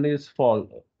and one is false,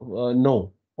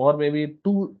 no, or maybe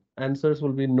 2 answers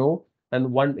will be no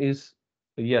and one is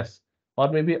yes, or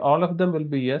maybe all of them will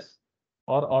be yes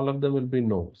or all of them will be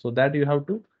no. So that you have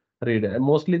to read. And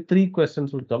mostly 3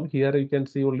 questions will come. Here you can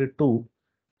see only 2.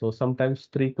 So sometimes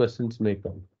 3 questions may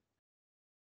come.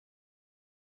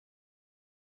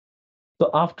 So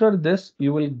after this,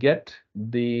 you will get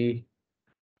the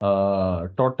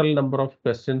total number of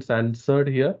questions answered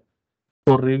here.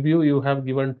 For review, you have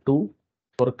given 2.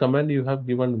 For comment, you have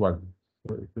given 1.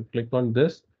 So if you click on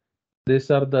this,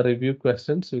 these are the review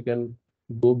questions. You can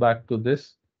go back to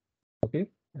this. Okay.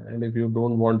 And if you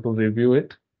don't want to review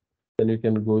it, then you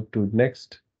can go to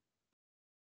next.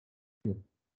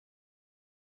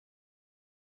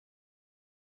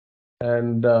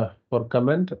 And for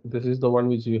comment, this is the one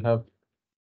which you have.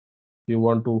 You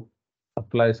want to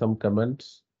apply some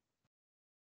comments.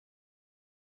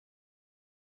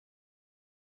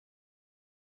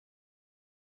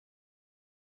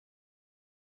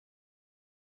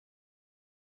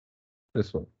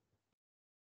 This one.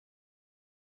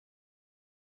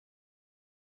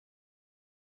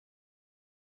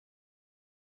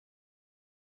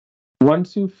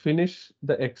 Once you finish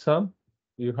the exam,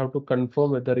 you have to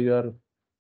confirm whether you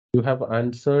have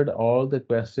answered all the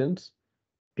questions.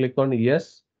 Click on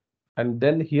yes, and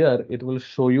then here it will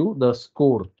show you the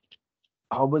score,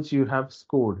 how much you have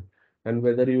scored, and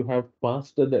whether you have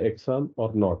passed the exam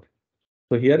or not.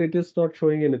 So here it is not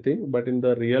showing anything, but in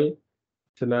the real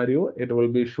scenario, it will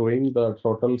be showing the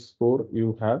total score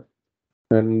you have,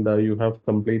 and you have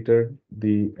completed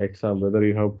the exam, whether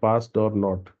you have passed or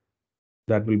not.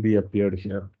 That will be appeared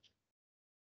here.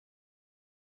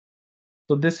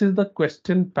 So this is the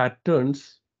question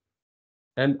patterns,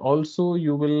 and also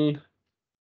you will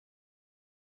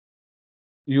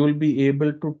be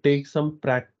able to take some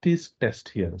practice test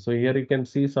here. So here you can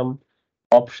see some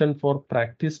option for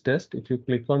practice test. If you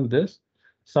click on this,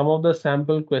 some of the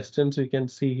sample questions you can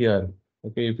see here.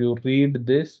 Okay, if you read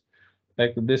this,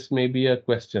 like this may be a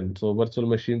question. So virtual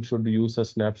machine should use a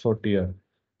snapshot here.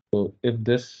 So if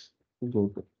this, go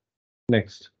to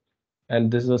next. And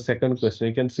this is the second question.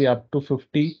 You can see up to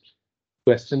 50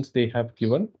 questions they have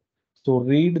given. So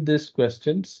read these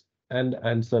questions and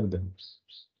answer them.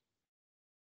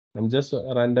 I'm just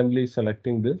randomly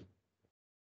selecting this.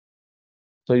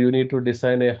 So you need to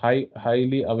design a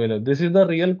highly available. This is the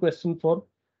real question for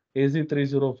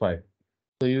AZ-305.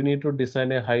 So you need to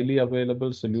design a highly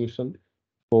available solution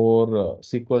for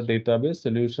SQL database.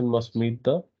 Solution must meet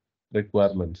the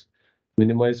requirements.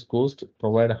 Minimize cost,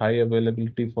 provide high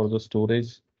availability for the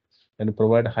storage, and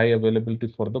provide high availability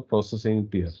for the processing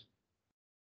tier.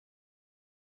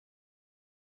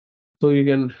 So you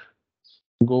can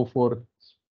go for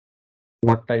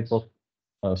what type of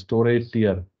storage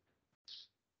tier.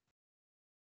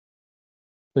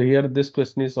 So here this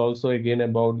question is also again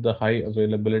about the high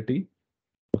availability.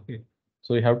 Okay.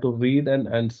 So you have to read and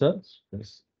answer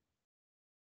this.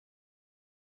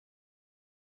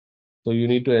 So you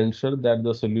need to ensure that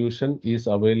the solution is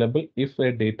available. If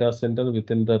a data center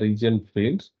within the region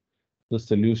fails, the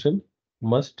solution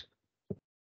must.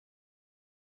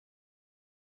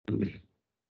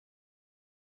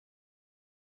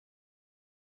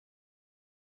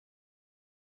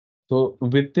 So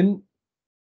within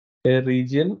a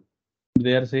region,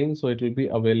 they are saying, so it will be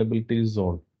availability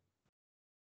zone.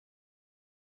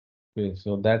 Okay,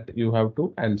 so that you have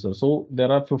to answer. So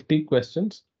there are 50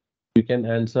 questions. You can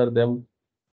answer them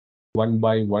one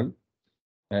by one,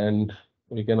 and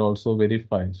we can also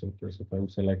verify. So if I'm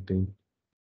selecting,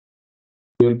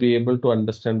 you will be able to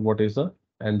understand what is the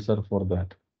answer for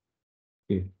that.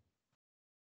 Okay.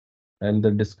 And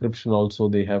the description also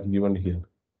they have given here.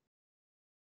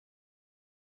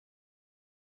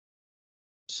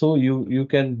 So you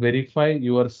can verify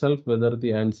yourself whether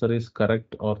the answer is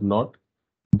correct or not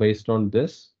based on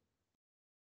this.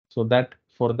 So that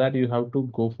for that you have to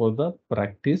go for the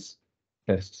practice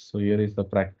test. So here is the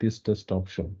practice test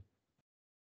option.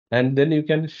 And then you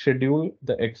can schedule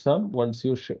the exam. Once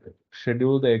you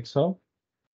schedule the exam,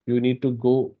 you need to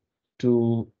go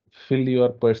to fill your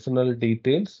personal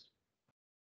details.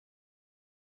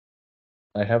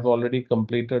 I have already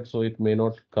completed, so it may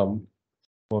not come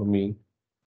for me.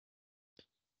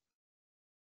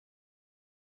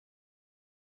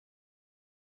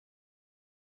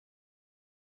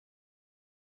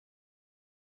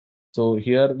 So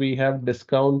here we have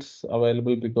discounts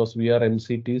available because we are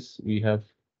MCTs. We have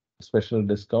special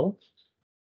discount.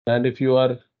 And if you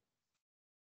are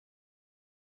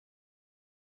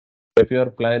If you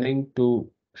are planning to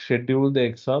schedule the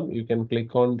exam, you can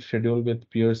click on schedule with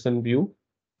Pearson view,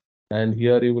 and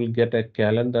here you will get a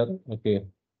calendar. Okay.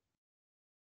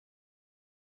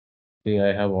 See,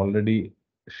 I have already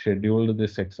scheduled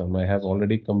this exam. I have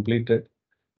already completed.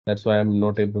 That's why I'm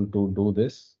not able to do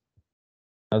this.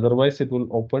 Otherwise, it will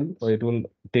open or it will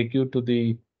take you to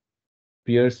the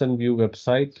Pearson view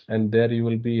website, and there you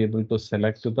will be able to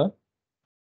select the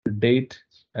date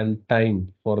and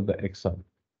time for the exam.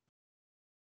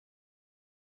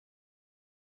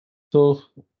 So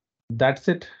that's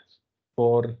it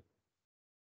for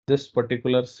this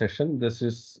particular session. This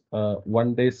is a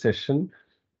one-day session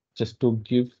just to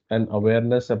give an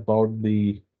awareness about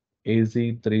the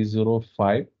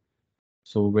AZ-305.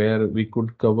 So where we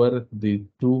could cover the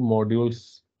two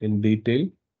modules in detail.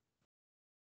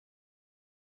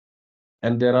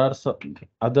 And there are some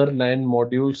other 9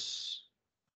 modules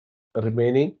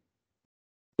remaining,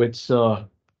 which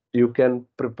you can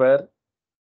prepare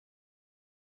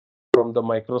from the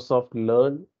Microsoft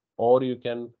Learn, or you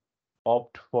can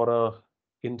opt for a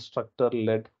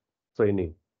instructor-led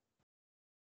training.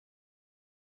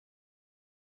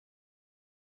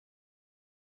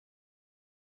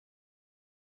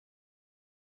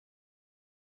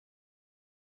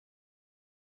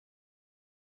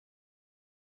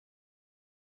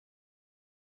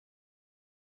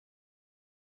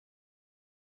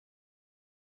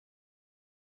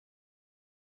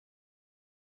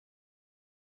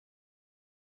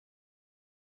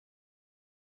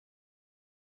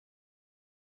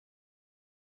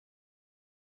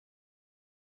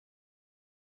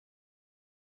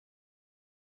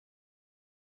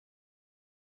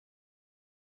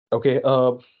 Okay,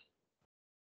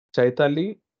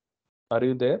 Chaitali, are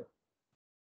you there?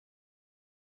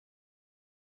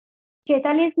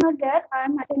 Chaitali is not there. I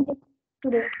am attending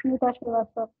today. Nita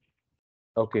Srivastava.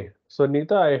 Okay, so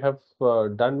Neeta, I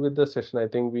have done with the session. I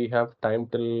think we have time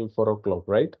till 4 o'clock,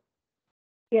 right?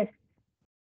 Yes.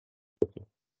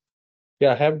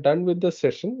 Yeah, I have done with the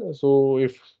session. So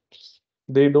if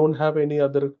they don't have any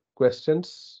other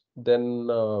questions, then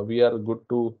we are good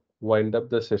to wind up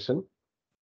the session.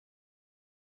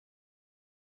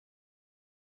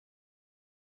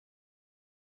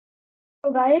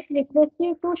 So guys, request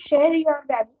you to share your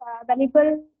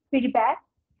valuable feedback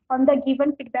on the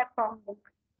given feedback form link.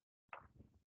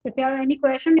 If you have any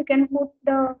question, you can put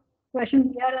the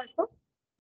question here also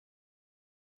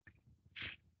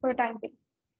for time being.